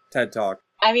comedian TED Talk?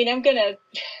 I mean, I'm going to...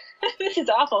 This is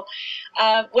awful.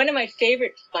 One of my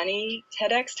favorite funny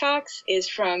TEDx talks is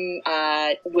from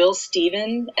Will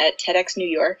Steven at TEDx New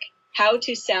York. How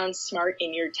to sound smart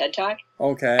in your TED Talk.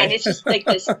 Okay. And it's just like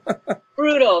this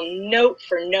brutal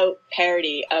note-for-note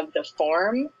parody of the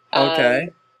form. Okay.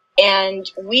 And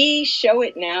we show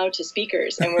it now to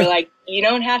speakers, and we're like, you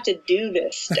don't have to do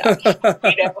this stuff,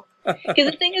 Because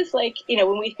the thing is, like,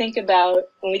 when we think about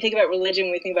religion,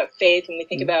 when we think about faith, when we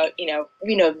think about,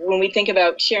 when we think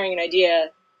about sharing an idea,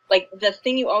 like, the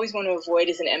thing you always want to avoid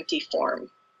is an empty form.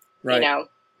 Right.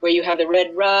 Where you have the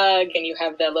red rug and you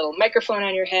have the little microphone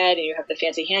on your head and you have the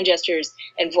fancy hand gestures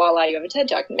and voila, you have a TED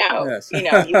Talk. No, Yes. you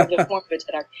have the form of a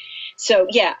TED Talk. So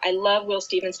yeah, I love Will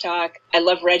Stevens' talk. I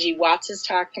love Reggie Watts'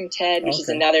 talk from TED, which is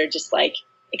another just like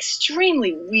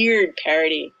extremely weird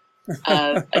parody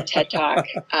of a TED Talk.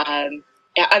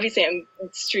 Obviously, I'm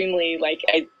extremely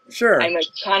I'm a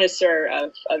connoisseur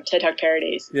of TED Talk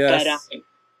parodies. Yes. But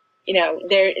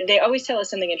they always tell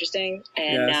us something interesting,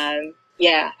 and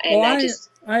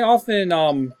I often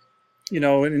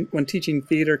when teaching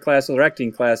theater classes or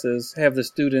acting classes, have the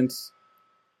students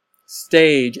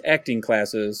stage acting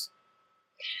classes,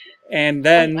 and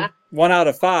then 1 out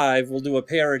of 5 will do a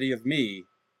parody of me.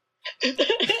 Oh,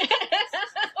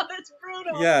 that's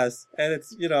brutal. Yes, and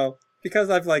it's because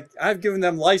I've given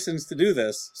them license to do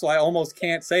this, so I almost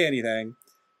can't say anything.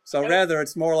 So rather,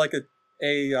 it's more like a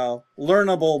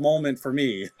learnable moment for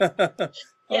me.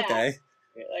 Okay.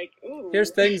 You're like, ooh.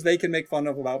 Here's things they can make fun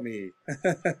of about me.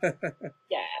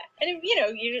 Yeah, and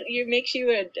you makes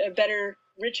you a better,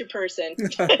 richer person,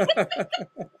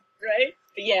 right?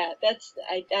 But yeah,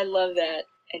 I love that.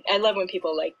 I love when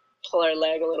people pull our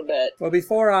leg a little bit. Well,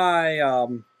 before I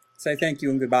say thank you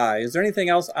and goodbye, is there anything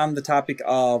else on the topic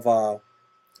of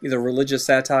either religious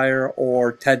satire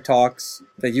or TED Talks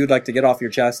that you'd like to get off your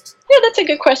chest? Yeah, that's a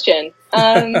good question.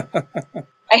 I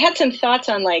had some thoughts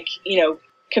on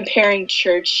comparing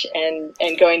church and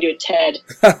going to a TED.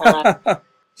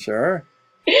 Sure.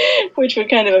 Which were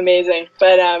kind of amazing.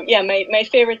 But my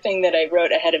favorite thing that I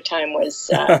wrote ahead of time was,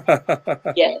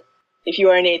 if you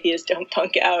are an atheist, don't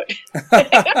punk out.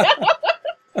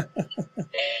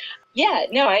 Yeah,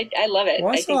 no, I love it.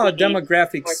 Well, I saw a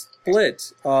demographic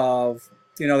split of,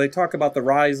 they talk about the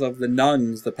rise of the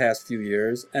nuns the past few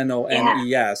years,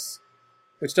 Nones,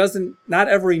 which not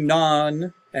every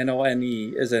nun, None,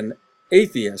 is an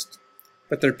atheist,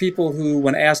 but they're people who,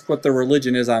 when asked what their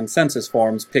religion is on census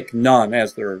forms, pick none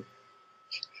as their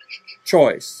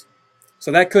choice. So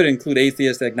that could include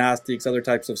atheists, agnostics, other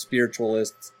types of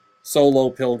spiritualists, solo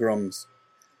pilgrims.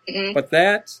 Mm-hmm. But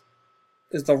that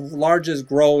is the largest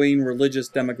growing religious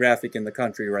demographic in the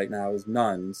country right now, is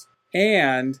nuns.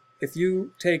 And if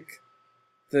you take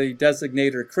the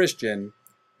designator Christian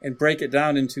and break it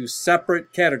down into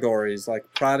separate categories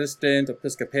like Protestant,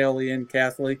 Episcopalian,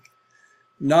 Catholic,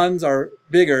 nuns are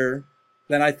bigger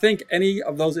than I think any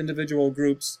of those individual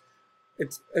groups.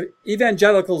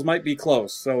 Evangelicals might be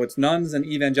close, so it's nuns and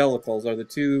evangelicals are the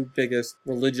two biggest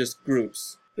religious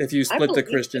groups if you split the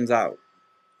Christians out.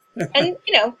 And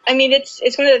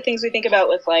it's one of the things we think about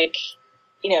with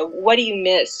what do you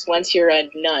miss once you're a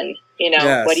nun?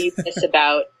 Yes. What do you miss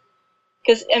about?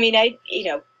 Because I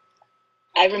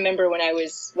remember when I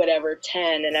was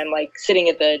 10, and I'm sitting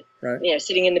at the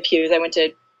sitting in the pews. I went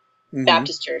to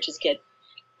Baptist church as a kid,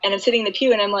 and I'm sitting in the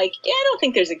pew, and I'm like, I don't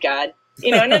think there's a God,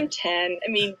 and I'm 10. I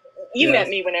mean, you met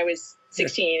me when I was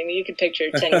 16. I mean, you could picture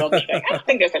a 10-year-old me going, I don't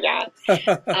think there's a God.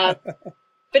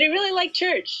 But I really liked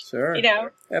church. Sure.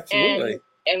 Absolutely.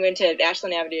 And went to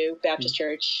Ashland Avenue Baptist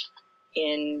Church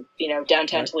in,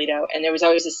 downtown Toledo. And there was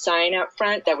always a sign out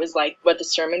front that was what the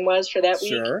sermon was for that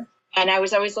week. Sure. And I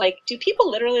was always do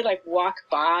people literally walk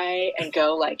by and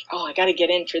go oh, I got to get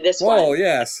in for this one? Whoa,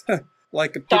 yes.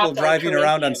 Like people driving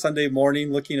around on Sunday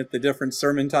morning looking at the different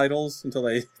sermon titles until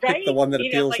they pick the one that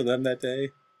appeals to them that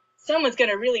day. Someone's going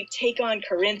to really take on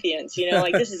Corinthians,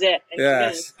 this is it. And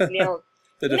yes.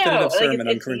 The definitive sermon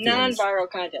on Corinthians. It's non-viral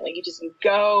content. You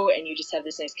go and you just have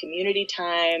this nice community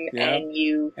time, and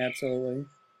you absolutely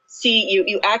see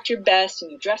you act your best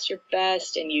and you dress your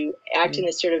best and you act in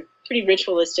this sort of pretty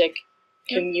ritualistic,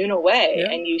 communal way,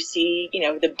 and you see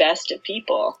the best of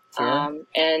people. Sure.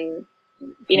 And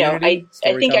I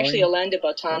think actually Alain de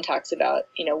Botton talks about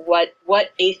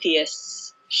what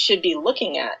atheists should be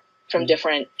looking at from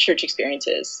different church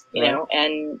experiences.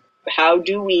 And how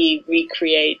do we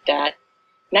recreate that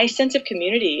nice sense of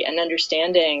community and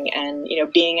understanding and,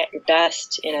 being at your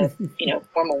best in a,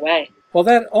 formal way. Well,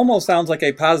 that almost sounds like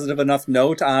a positive enough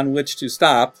note on which to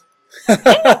stop.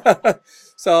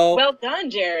 So well done,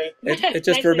 Jerry. It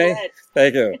just remains.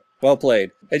 Thank you. Well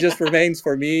played. It just remains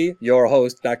for me, your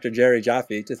host, Dr. Jerry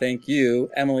Jaffe, to thank you,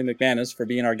 Emily McManus, for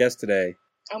being our guest today.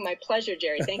 Oh, my pleasure,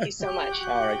 Jerry. Thank you so much.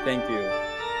 All right. Thank you.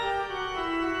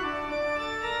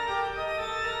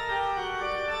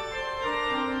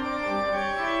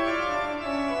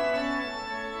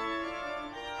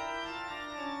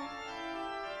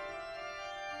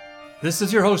 This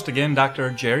is your host again, Dr.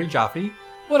 Jerry Jaffe.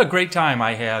 What a great time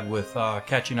I had with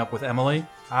catching up with Emily.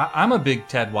 I'm a big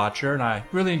TED watcher, and I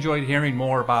really enjoyed hearing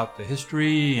more about the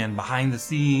history and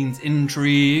behind-the-scenes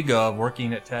intrigue of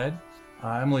working at TED.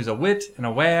 Emily's a wit and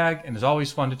a wag and is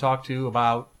always fun to talk to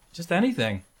about just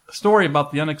anything. The story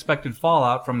about the unexpected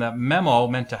fallout from that memo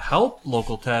meant to help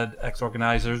local TEDx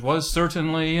organizers was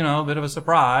certainly, a bit of a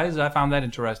surprise. I found that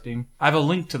interesting. I have a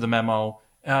link to the memo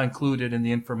included in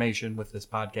the information with this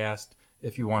podcast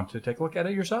if you want to take a look at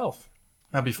it yourself.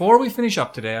 Now, before we finish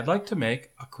up today, I'd like to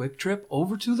make a quick trip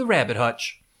over to the rabbit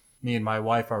hutch. Me and my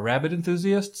wife are rabbit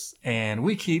enthusiasts, and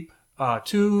we keep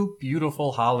two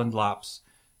beautiful Holland lops,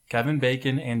 Kevin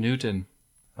Bacon and Newton.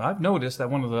 I've noticed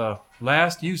that one of the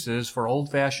last uses for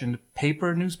old-fashioned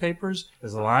paper newspapers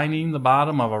is lining the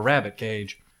bottom of a rabbit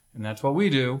cage, and that's what we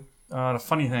do. The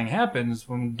funny thing happens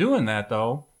when doing that,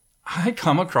 though, I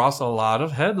come across a lot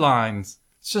of headlines.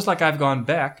 It's just like I've gone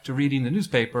back to reading the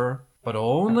newspaper, but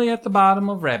only at the bottom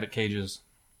of rabbit cages.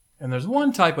 And there's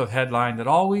one type of headline that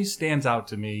always stands out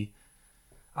to me.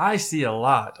 I see a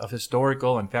lot of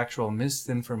historical and factual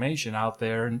misinformation out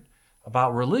there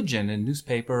about religion in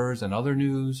newspapers and other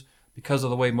news because of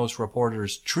the way most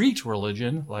reporters treat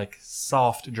religion, like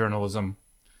soft journalism.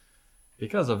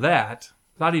 Because of that,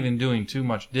 without even doing too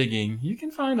much digging, you can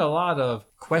find a lot of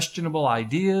questionable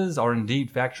ideas or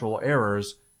indeed factual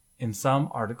errors in some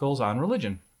articles on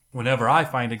religion. Whenever I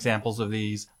find examples of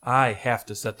these, I have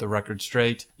to set the record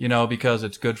straight, because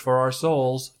it's good for our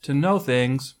souls to know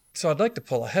things. So I'd like to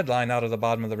pull a headline out of the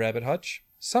bottom of the rabbit hutch.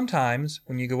 Sometimes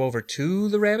when you go over to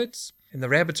the rabbits, and the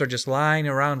rabbits are just lying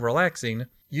around relaxing,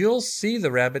 you'll see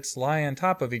the rabbits lie on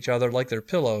top of each other like they're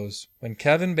pillows. When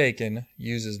Kevin Bacon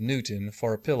uses Newton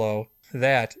for a pillow,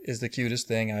 that is the cutest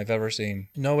thing I've ever seen.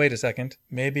 No, wait a second.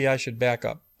 Maybe I should back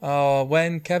up.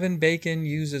 When Kevin Bacon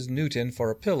uses Newton for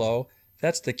a pillow,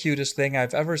 that's the cutest thing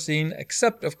I've ever seen,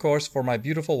 except, of course, for my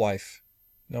beautiful wife.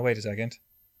 No, wait a second.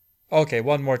 Okay,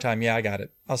 one more time. Yeah, I got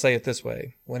it. I'll say it this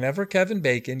way. Whenever Kevin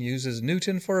Bacon uses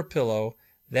Newton for a pillow,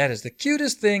 that is the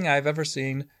cutest thing I've ever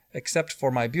seen, except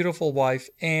for my beautiful wife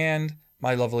and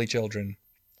my lovely children.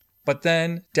 But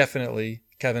then, definitely,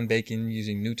 Kevin Bacon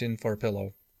using Newton for a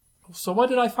pillow. So what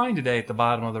did I find today at the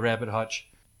bottom of the rabbit hutch?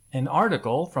 An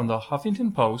article from the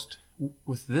Huffington Post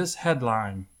with this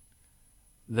headline: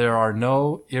 "There are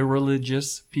no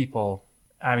irreligious people."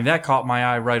 I mean, that caught my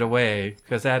eye right away,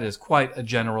 because that is quite a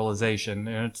generalization.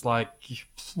 And it's like,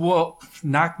 well,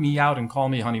 knock me out and call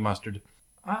me honey mustard.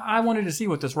 I wanted to see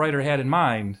what this writer had in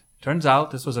mind. Turns out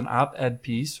this was an op-ed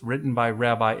piece written by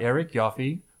Rabbi Eric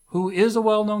Yoffe, who is a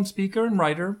well-known speaker and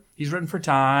writer. He's written for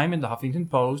Time and the Huffington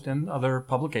Post and other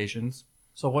publications.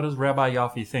 So what does Rabbi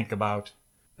Yoffe think about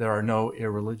 "there are no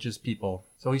irreligious people"?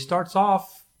 So he starts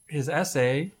off his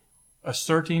essay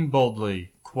asserting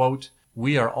boldly, quote,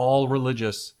 "We are all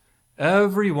religious.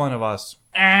 Every one of us."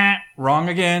 Wrong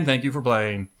again. Thank you for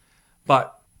playing.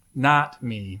 But not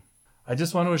me. I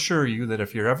just want to assure you that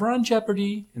if you're ever on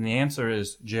Jeopardy and the answer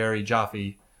is Jerry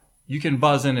Jaffe, you can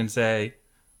buzz in and say,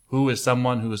 "Who is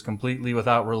someone who is completely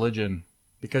without religion?"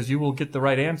 Because you will get the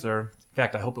right answer. In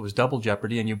fact, I hope it was double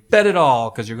Jeopardy, and you bet it all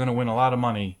because you're going to win a lot of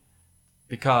money.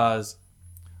 Because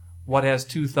what has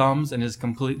two thumbs and is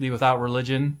completely without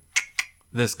religion?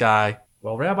 This guy.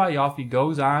 Well, Rabbi Yoffe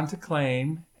goes on to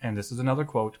claim, and this is another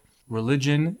quote,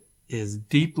 "Religion is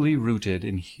deeply rooted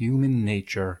in human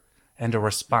nature and a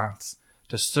response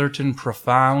to certain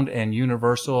profound and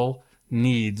universal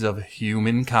needs of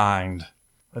humankind."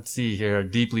 Let's see here.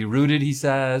 Deeply rooted, he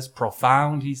says.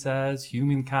 Profound, he says.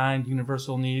 Humankind,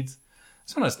 universal needs. I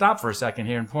just want to stop for a second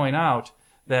here and point out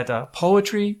that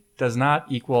poetry does not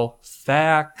equal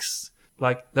facts.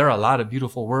 Like, there are a lot of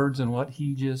beautiful words in what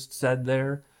he just said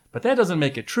there. But that doesn't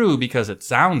make it true because it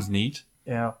sounds neat.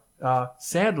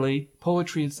 Sadly,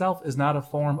 poetry itself is not a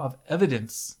form of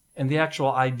evidence. And the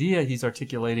actual idea he's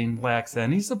articulating lacks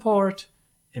any support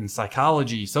in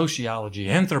psychology, sociology,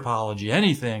 anthropology,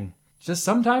 anything. Just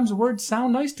sometimes words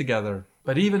sound nice together.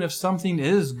 But even if something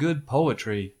is good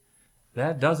poetry,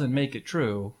 that doesn't make it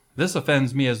true. This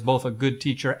offends me as both a good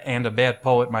teacher and a bad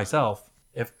poet myself.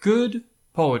 If good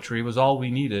poetry was all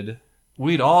we needed,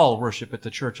 we'd all worship at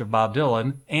the church of Bob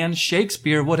Dylan, and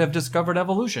Shakespeare would have discovered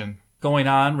evolution. Going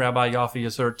on, Rabbi Yoffe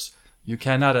asserts, "You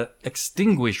cannot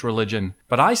extinguish religion.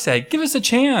 But I say, give us a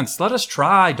chance. Let us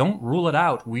try. Don't rule it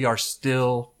out. We are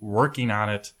still working on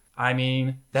it." I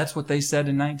mean, that's what they said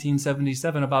in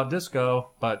 1977 about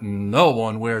disco, but no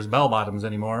one wears bell-bottoms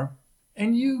anymore.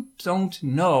 And you don't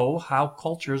know how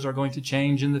cultures are going to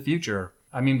change in the future.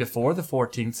 I mean, before the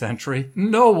 14th century,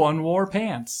 no one wore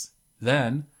pants.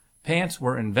 Then, pants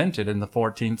were invented in the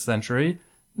 14th century.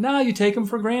 Now you take them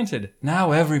for granted.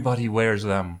 Now everybody wears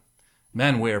them.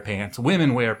 Men wear pants,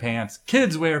 women wear pants,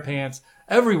 kids wear pants.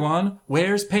 Everyone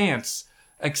wears pants,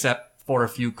 except for a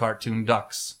few cartoon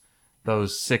ducks.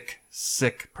 Those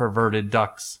sick, perverted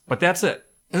ducks. But that's it.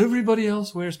 Everybody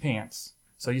else wears pants.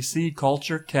 So you see,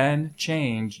 culture can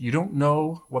change. You don't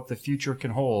know what the future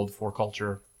can hold for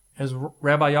culture. As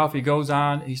Rabbi Yaffe goes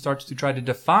on, he starts to try to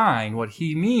define what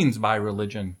he means by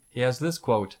religion. He has this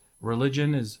quote: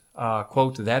 religion is,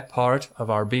 quote, that part of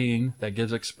our being that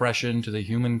gives expression to the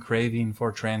human craving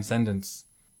for transcendence.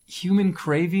 Human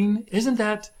craving? Isn't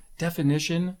that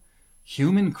definition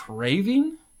human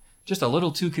craving? Just a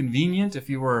little too convenient if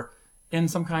you were in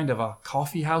some kind of a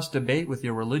coffee house debate with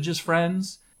your religious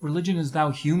friends. Religion is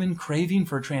now human craving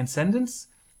for transcendence?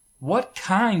 What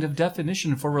kind of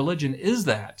definition for religion is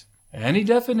that? Any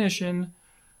definition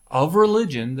of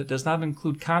religion that does not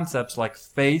include concepts like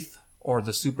faith or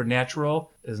the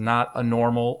supernatural is not a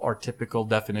normal or typical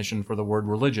definition for the word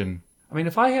religion. I mean,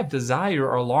 if I have desire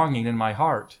or longing in my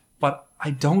heart, but I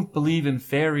don't believe in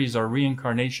fairies or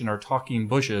reincarnation or talking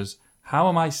bushes, how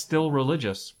am I still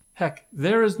religious? Heck,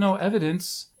 there is no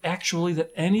evidence actually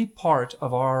that any part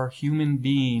of our human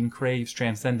being craves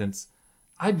transcendence.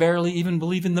 I barely even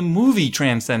believe in the movie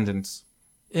Transcendence.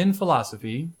 In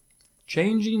philosophy,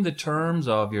 changing the terms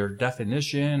of your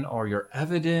definition or your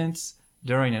evidence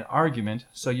during an argument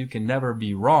so you can never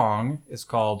be wrong is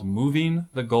called moving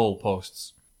the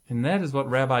goalposts. And that is what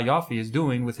Rabbi Yaffe is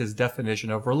doing with his definition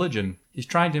of religion. He's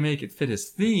trying to make it fit his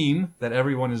theme that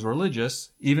everyone is religious,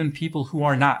 even people who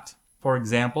are not. For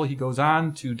example, he goes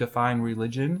on to define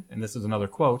religion, and this is another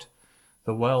quote,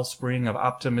 the wellspring of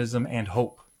optimism and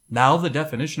hope. Now the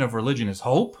definition of religion is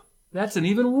hope? That's an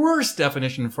even worse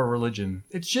definition for religion.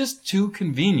 It's just too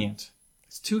convenient.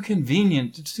 It's too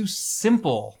convenient. It's too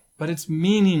simple. But it's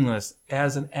meaningless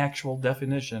as an actual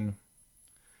definition.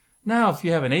 Now, if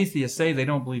you have an atheist say they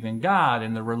don't believe in God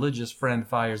and the religious friend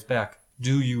fires back,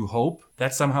 do you hope?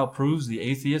 That somehow proves the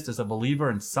atheist is a believer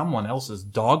in someone else's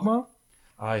dogma?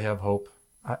 I have hope.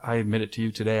 I admit it to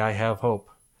you today, I have hope.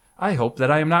 I hope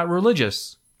that I am not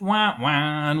religious. Wah,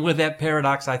 wah. And with that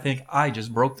paradox, I think I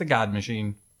just broke the God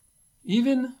machine.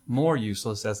 Even more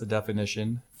useless as a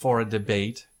definition for a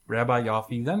debate, Rabbi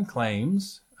Yaffe then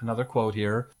claims, another quote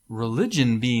here,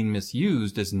 religion being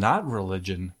misused is not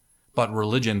religion, but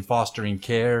religion fostering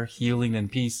care, healing,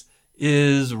 and peace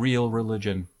is real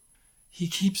religion. He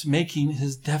keeps making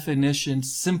his definition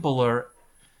simpler,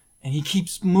 and he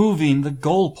keeps moving the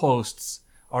goalposts,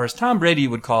 or as Tom Brady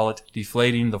would call it,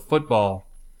 deflating the football.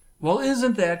 Well,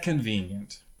 isn't that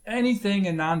convenient? Anything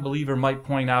a non-believer might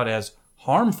point out as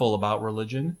harmful about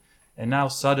religion, and now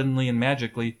suddenly and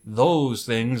magically, those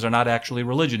things are not actually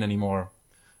religion anymore.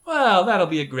 Well, that'll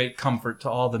be a great comfort to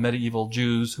all the medieval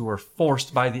Jews who were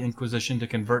forced by the Inquisition to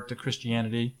convert to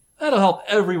Christianity. That'll help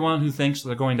everyone who thinks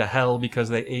they're going to hell because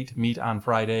they ate meat on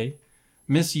Friday.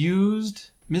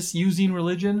 Misusing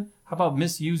religion? How about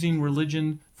misusing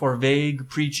religion for vague,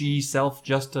 preachy,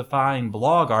 self-justifying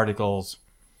blog articles?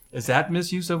 Is that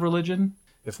misuse of religion?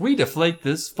 If we deflate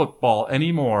this football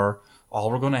anymore, all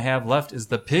we're going to have left is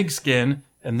the pigskin,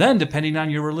 and then, depending on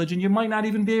your religion, you might not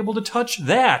even be able to touch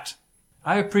that.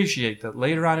 I appreciate that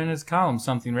later on in his column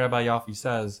something Rabbi Yaffe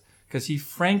says, because he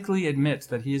frankly admits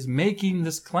that he is making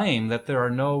this claim that there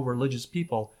are no religious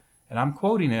people, and I'm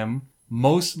quoting him,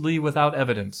 mostly without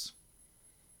evidence.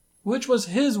 Which was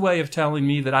his way of telling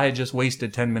me that I had just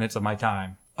wasted 10 minutes of my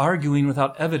time. Arguing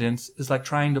without evidence is like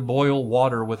trying to boil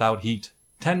water without heat.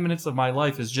 10 minutes of my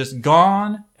life is just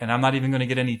gone, and I'm not even going to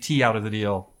get any tea out of the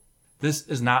deal. This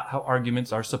is not how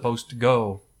arguments are supposed to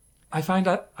go. I find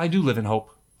I do live in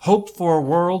hope. Hope for a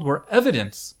world where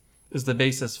evidence is the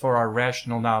basis for our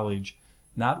rational knowledge,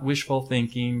 not wishful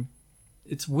thinking.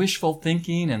 It's wishful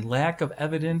thinking and lack of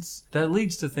evidence that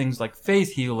leads to things like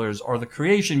faith healers or the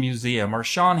Creation Museum or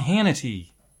Sean Hannity.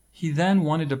 He then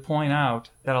wanted to point out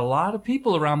that a lot of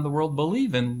people around the world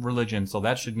believe in religion, so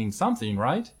that should mean something,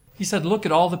 right? He said, look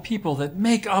at all the people that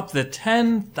make up the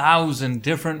 10,000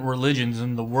 different religions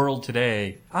in the world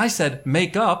today. I said,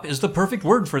 make up is the perfect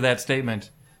word for that statement.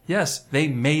 Yes, they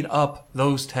made up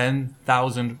those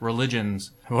 10,000 religions.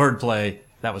 Wordplay.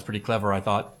 That was pretty clever, I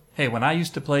thought. Hey, when I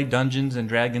used to play Dungeons and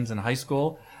Dragons in high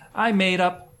school, I made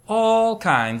up all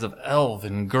kinds of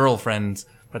elven girlfriends,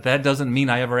 but that doesn't mean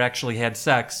I ever actually had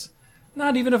sex.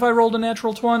 Not even if I rolled a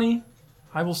natural 20.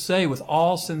 I will say with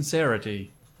all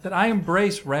sincerity that I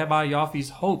embrace Rabbi Yaffe's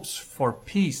hopes for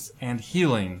peace and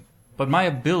healing, but my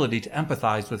ability to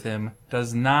empathize with him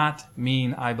does not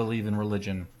mean I believe in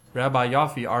religion. Rabbi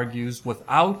Yaffe argues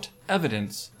without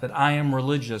evidence that I am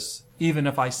religious, even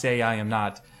if I say I am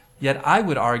not. Yet I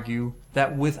would argue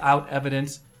that without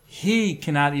evidence, he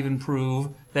cannot even prove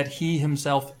that he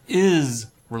himself is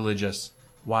religious.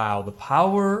 Wow, the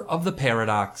power of the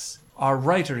paradox. our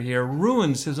writer here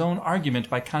ruins his own argument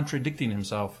by contradicting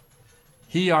himself.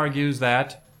 He argues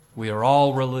that we are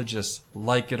all religious,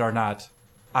 like it or not.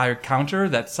 I counter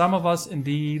that some of us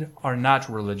indeed are not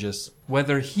religious,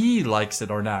 whether he likes it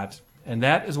or not. And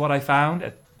that is what I found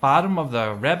at the bottom of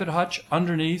the rabbit hutch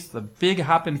underneath the big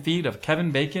hopping feet of Kevin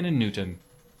Bacon and Newton.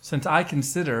 Since I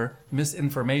consider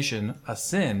misinformation a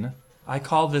sin, I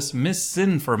call this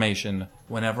misinformation.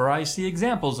 Whenever I see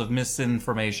examples of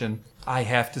misinformation, I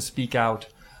have to speak out.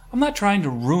 I'm not trying to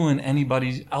ruin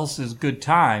anybody else's good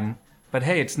time, but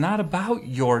hey, it's not about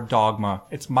your dogma.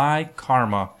 It's my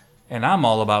karma, and I'm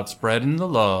all about spreading the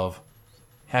love.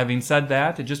 Having said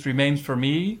that, it just remains for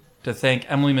me to thank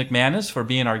Emily McManus for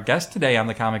being our guest today on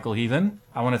The Comical Heathen.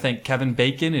 I want to thank Kevin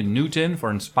Bacon and Newton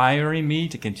for inspiring me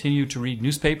to continue to read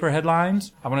newspaper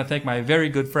headlines. I want to thank my very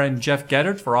good friend Jeff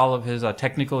Geddert for all of his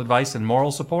technical advice and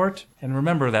moral support. And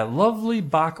remember, that lovely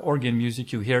Bach organ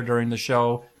music you hear during the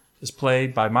show is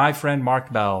played by my friend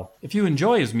Mark Bell. If you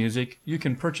enjoy his music, you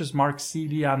can purchase Mark's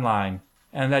CD online.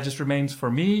 And that just remains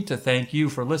for me to thank you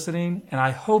for listening, and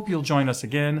I hope you'll join us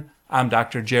again. I'm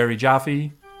Dr. Jerry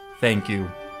Jaffe. Thank you.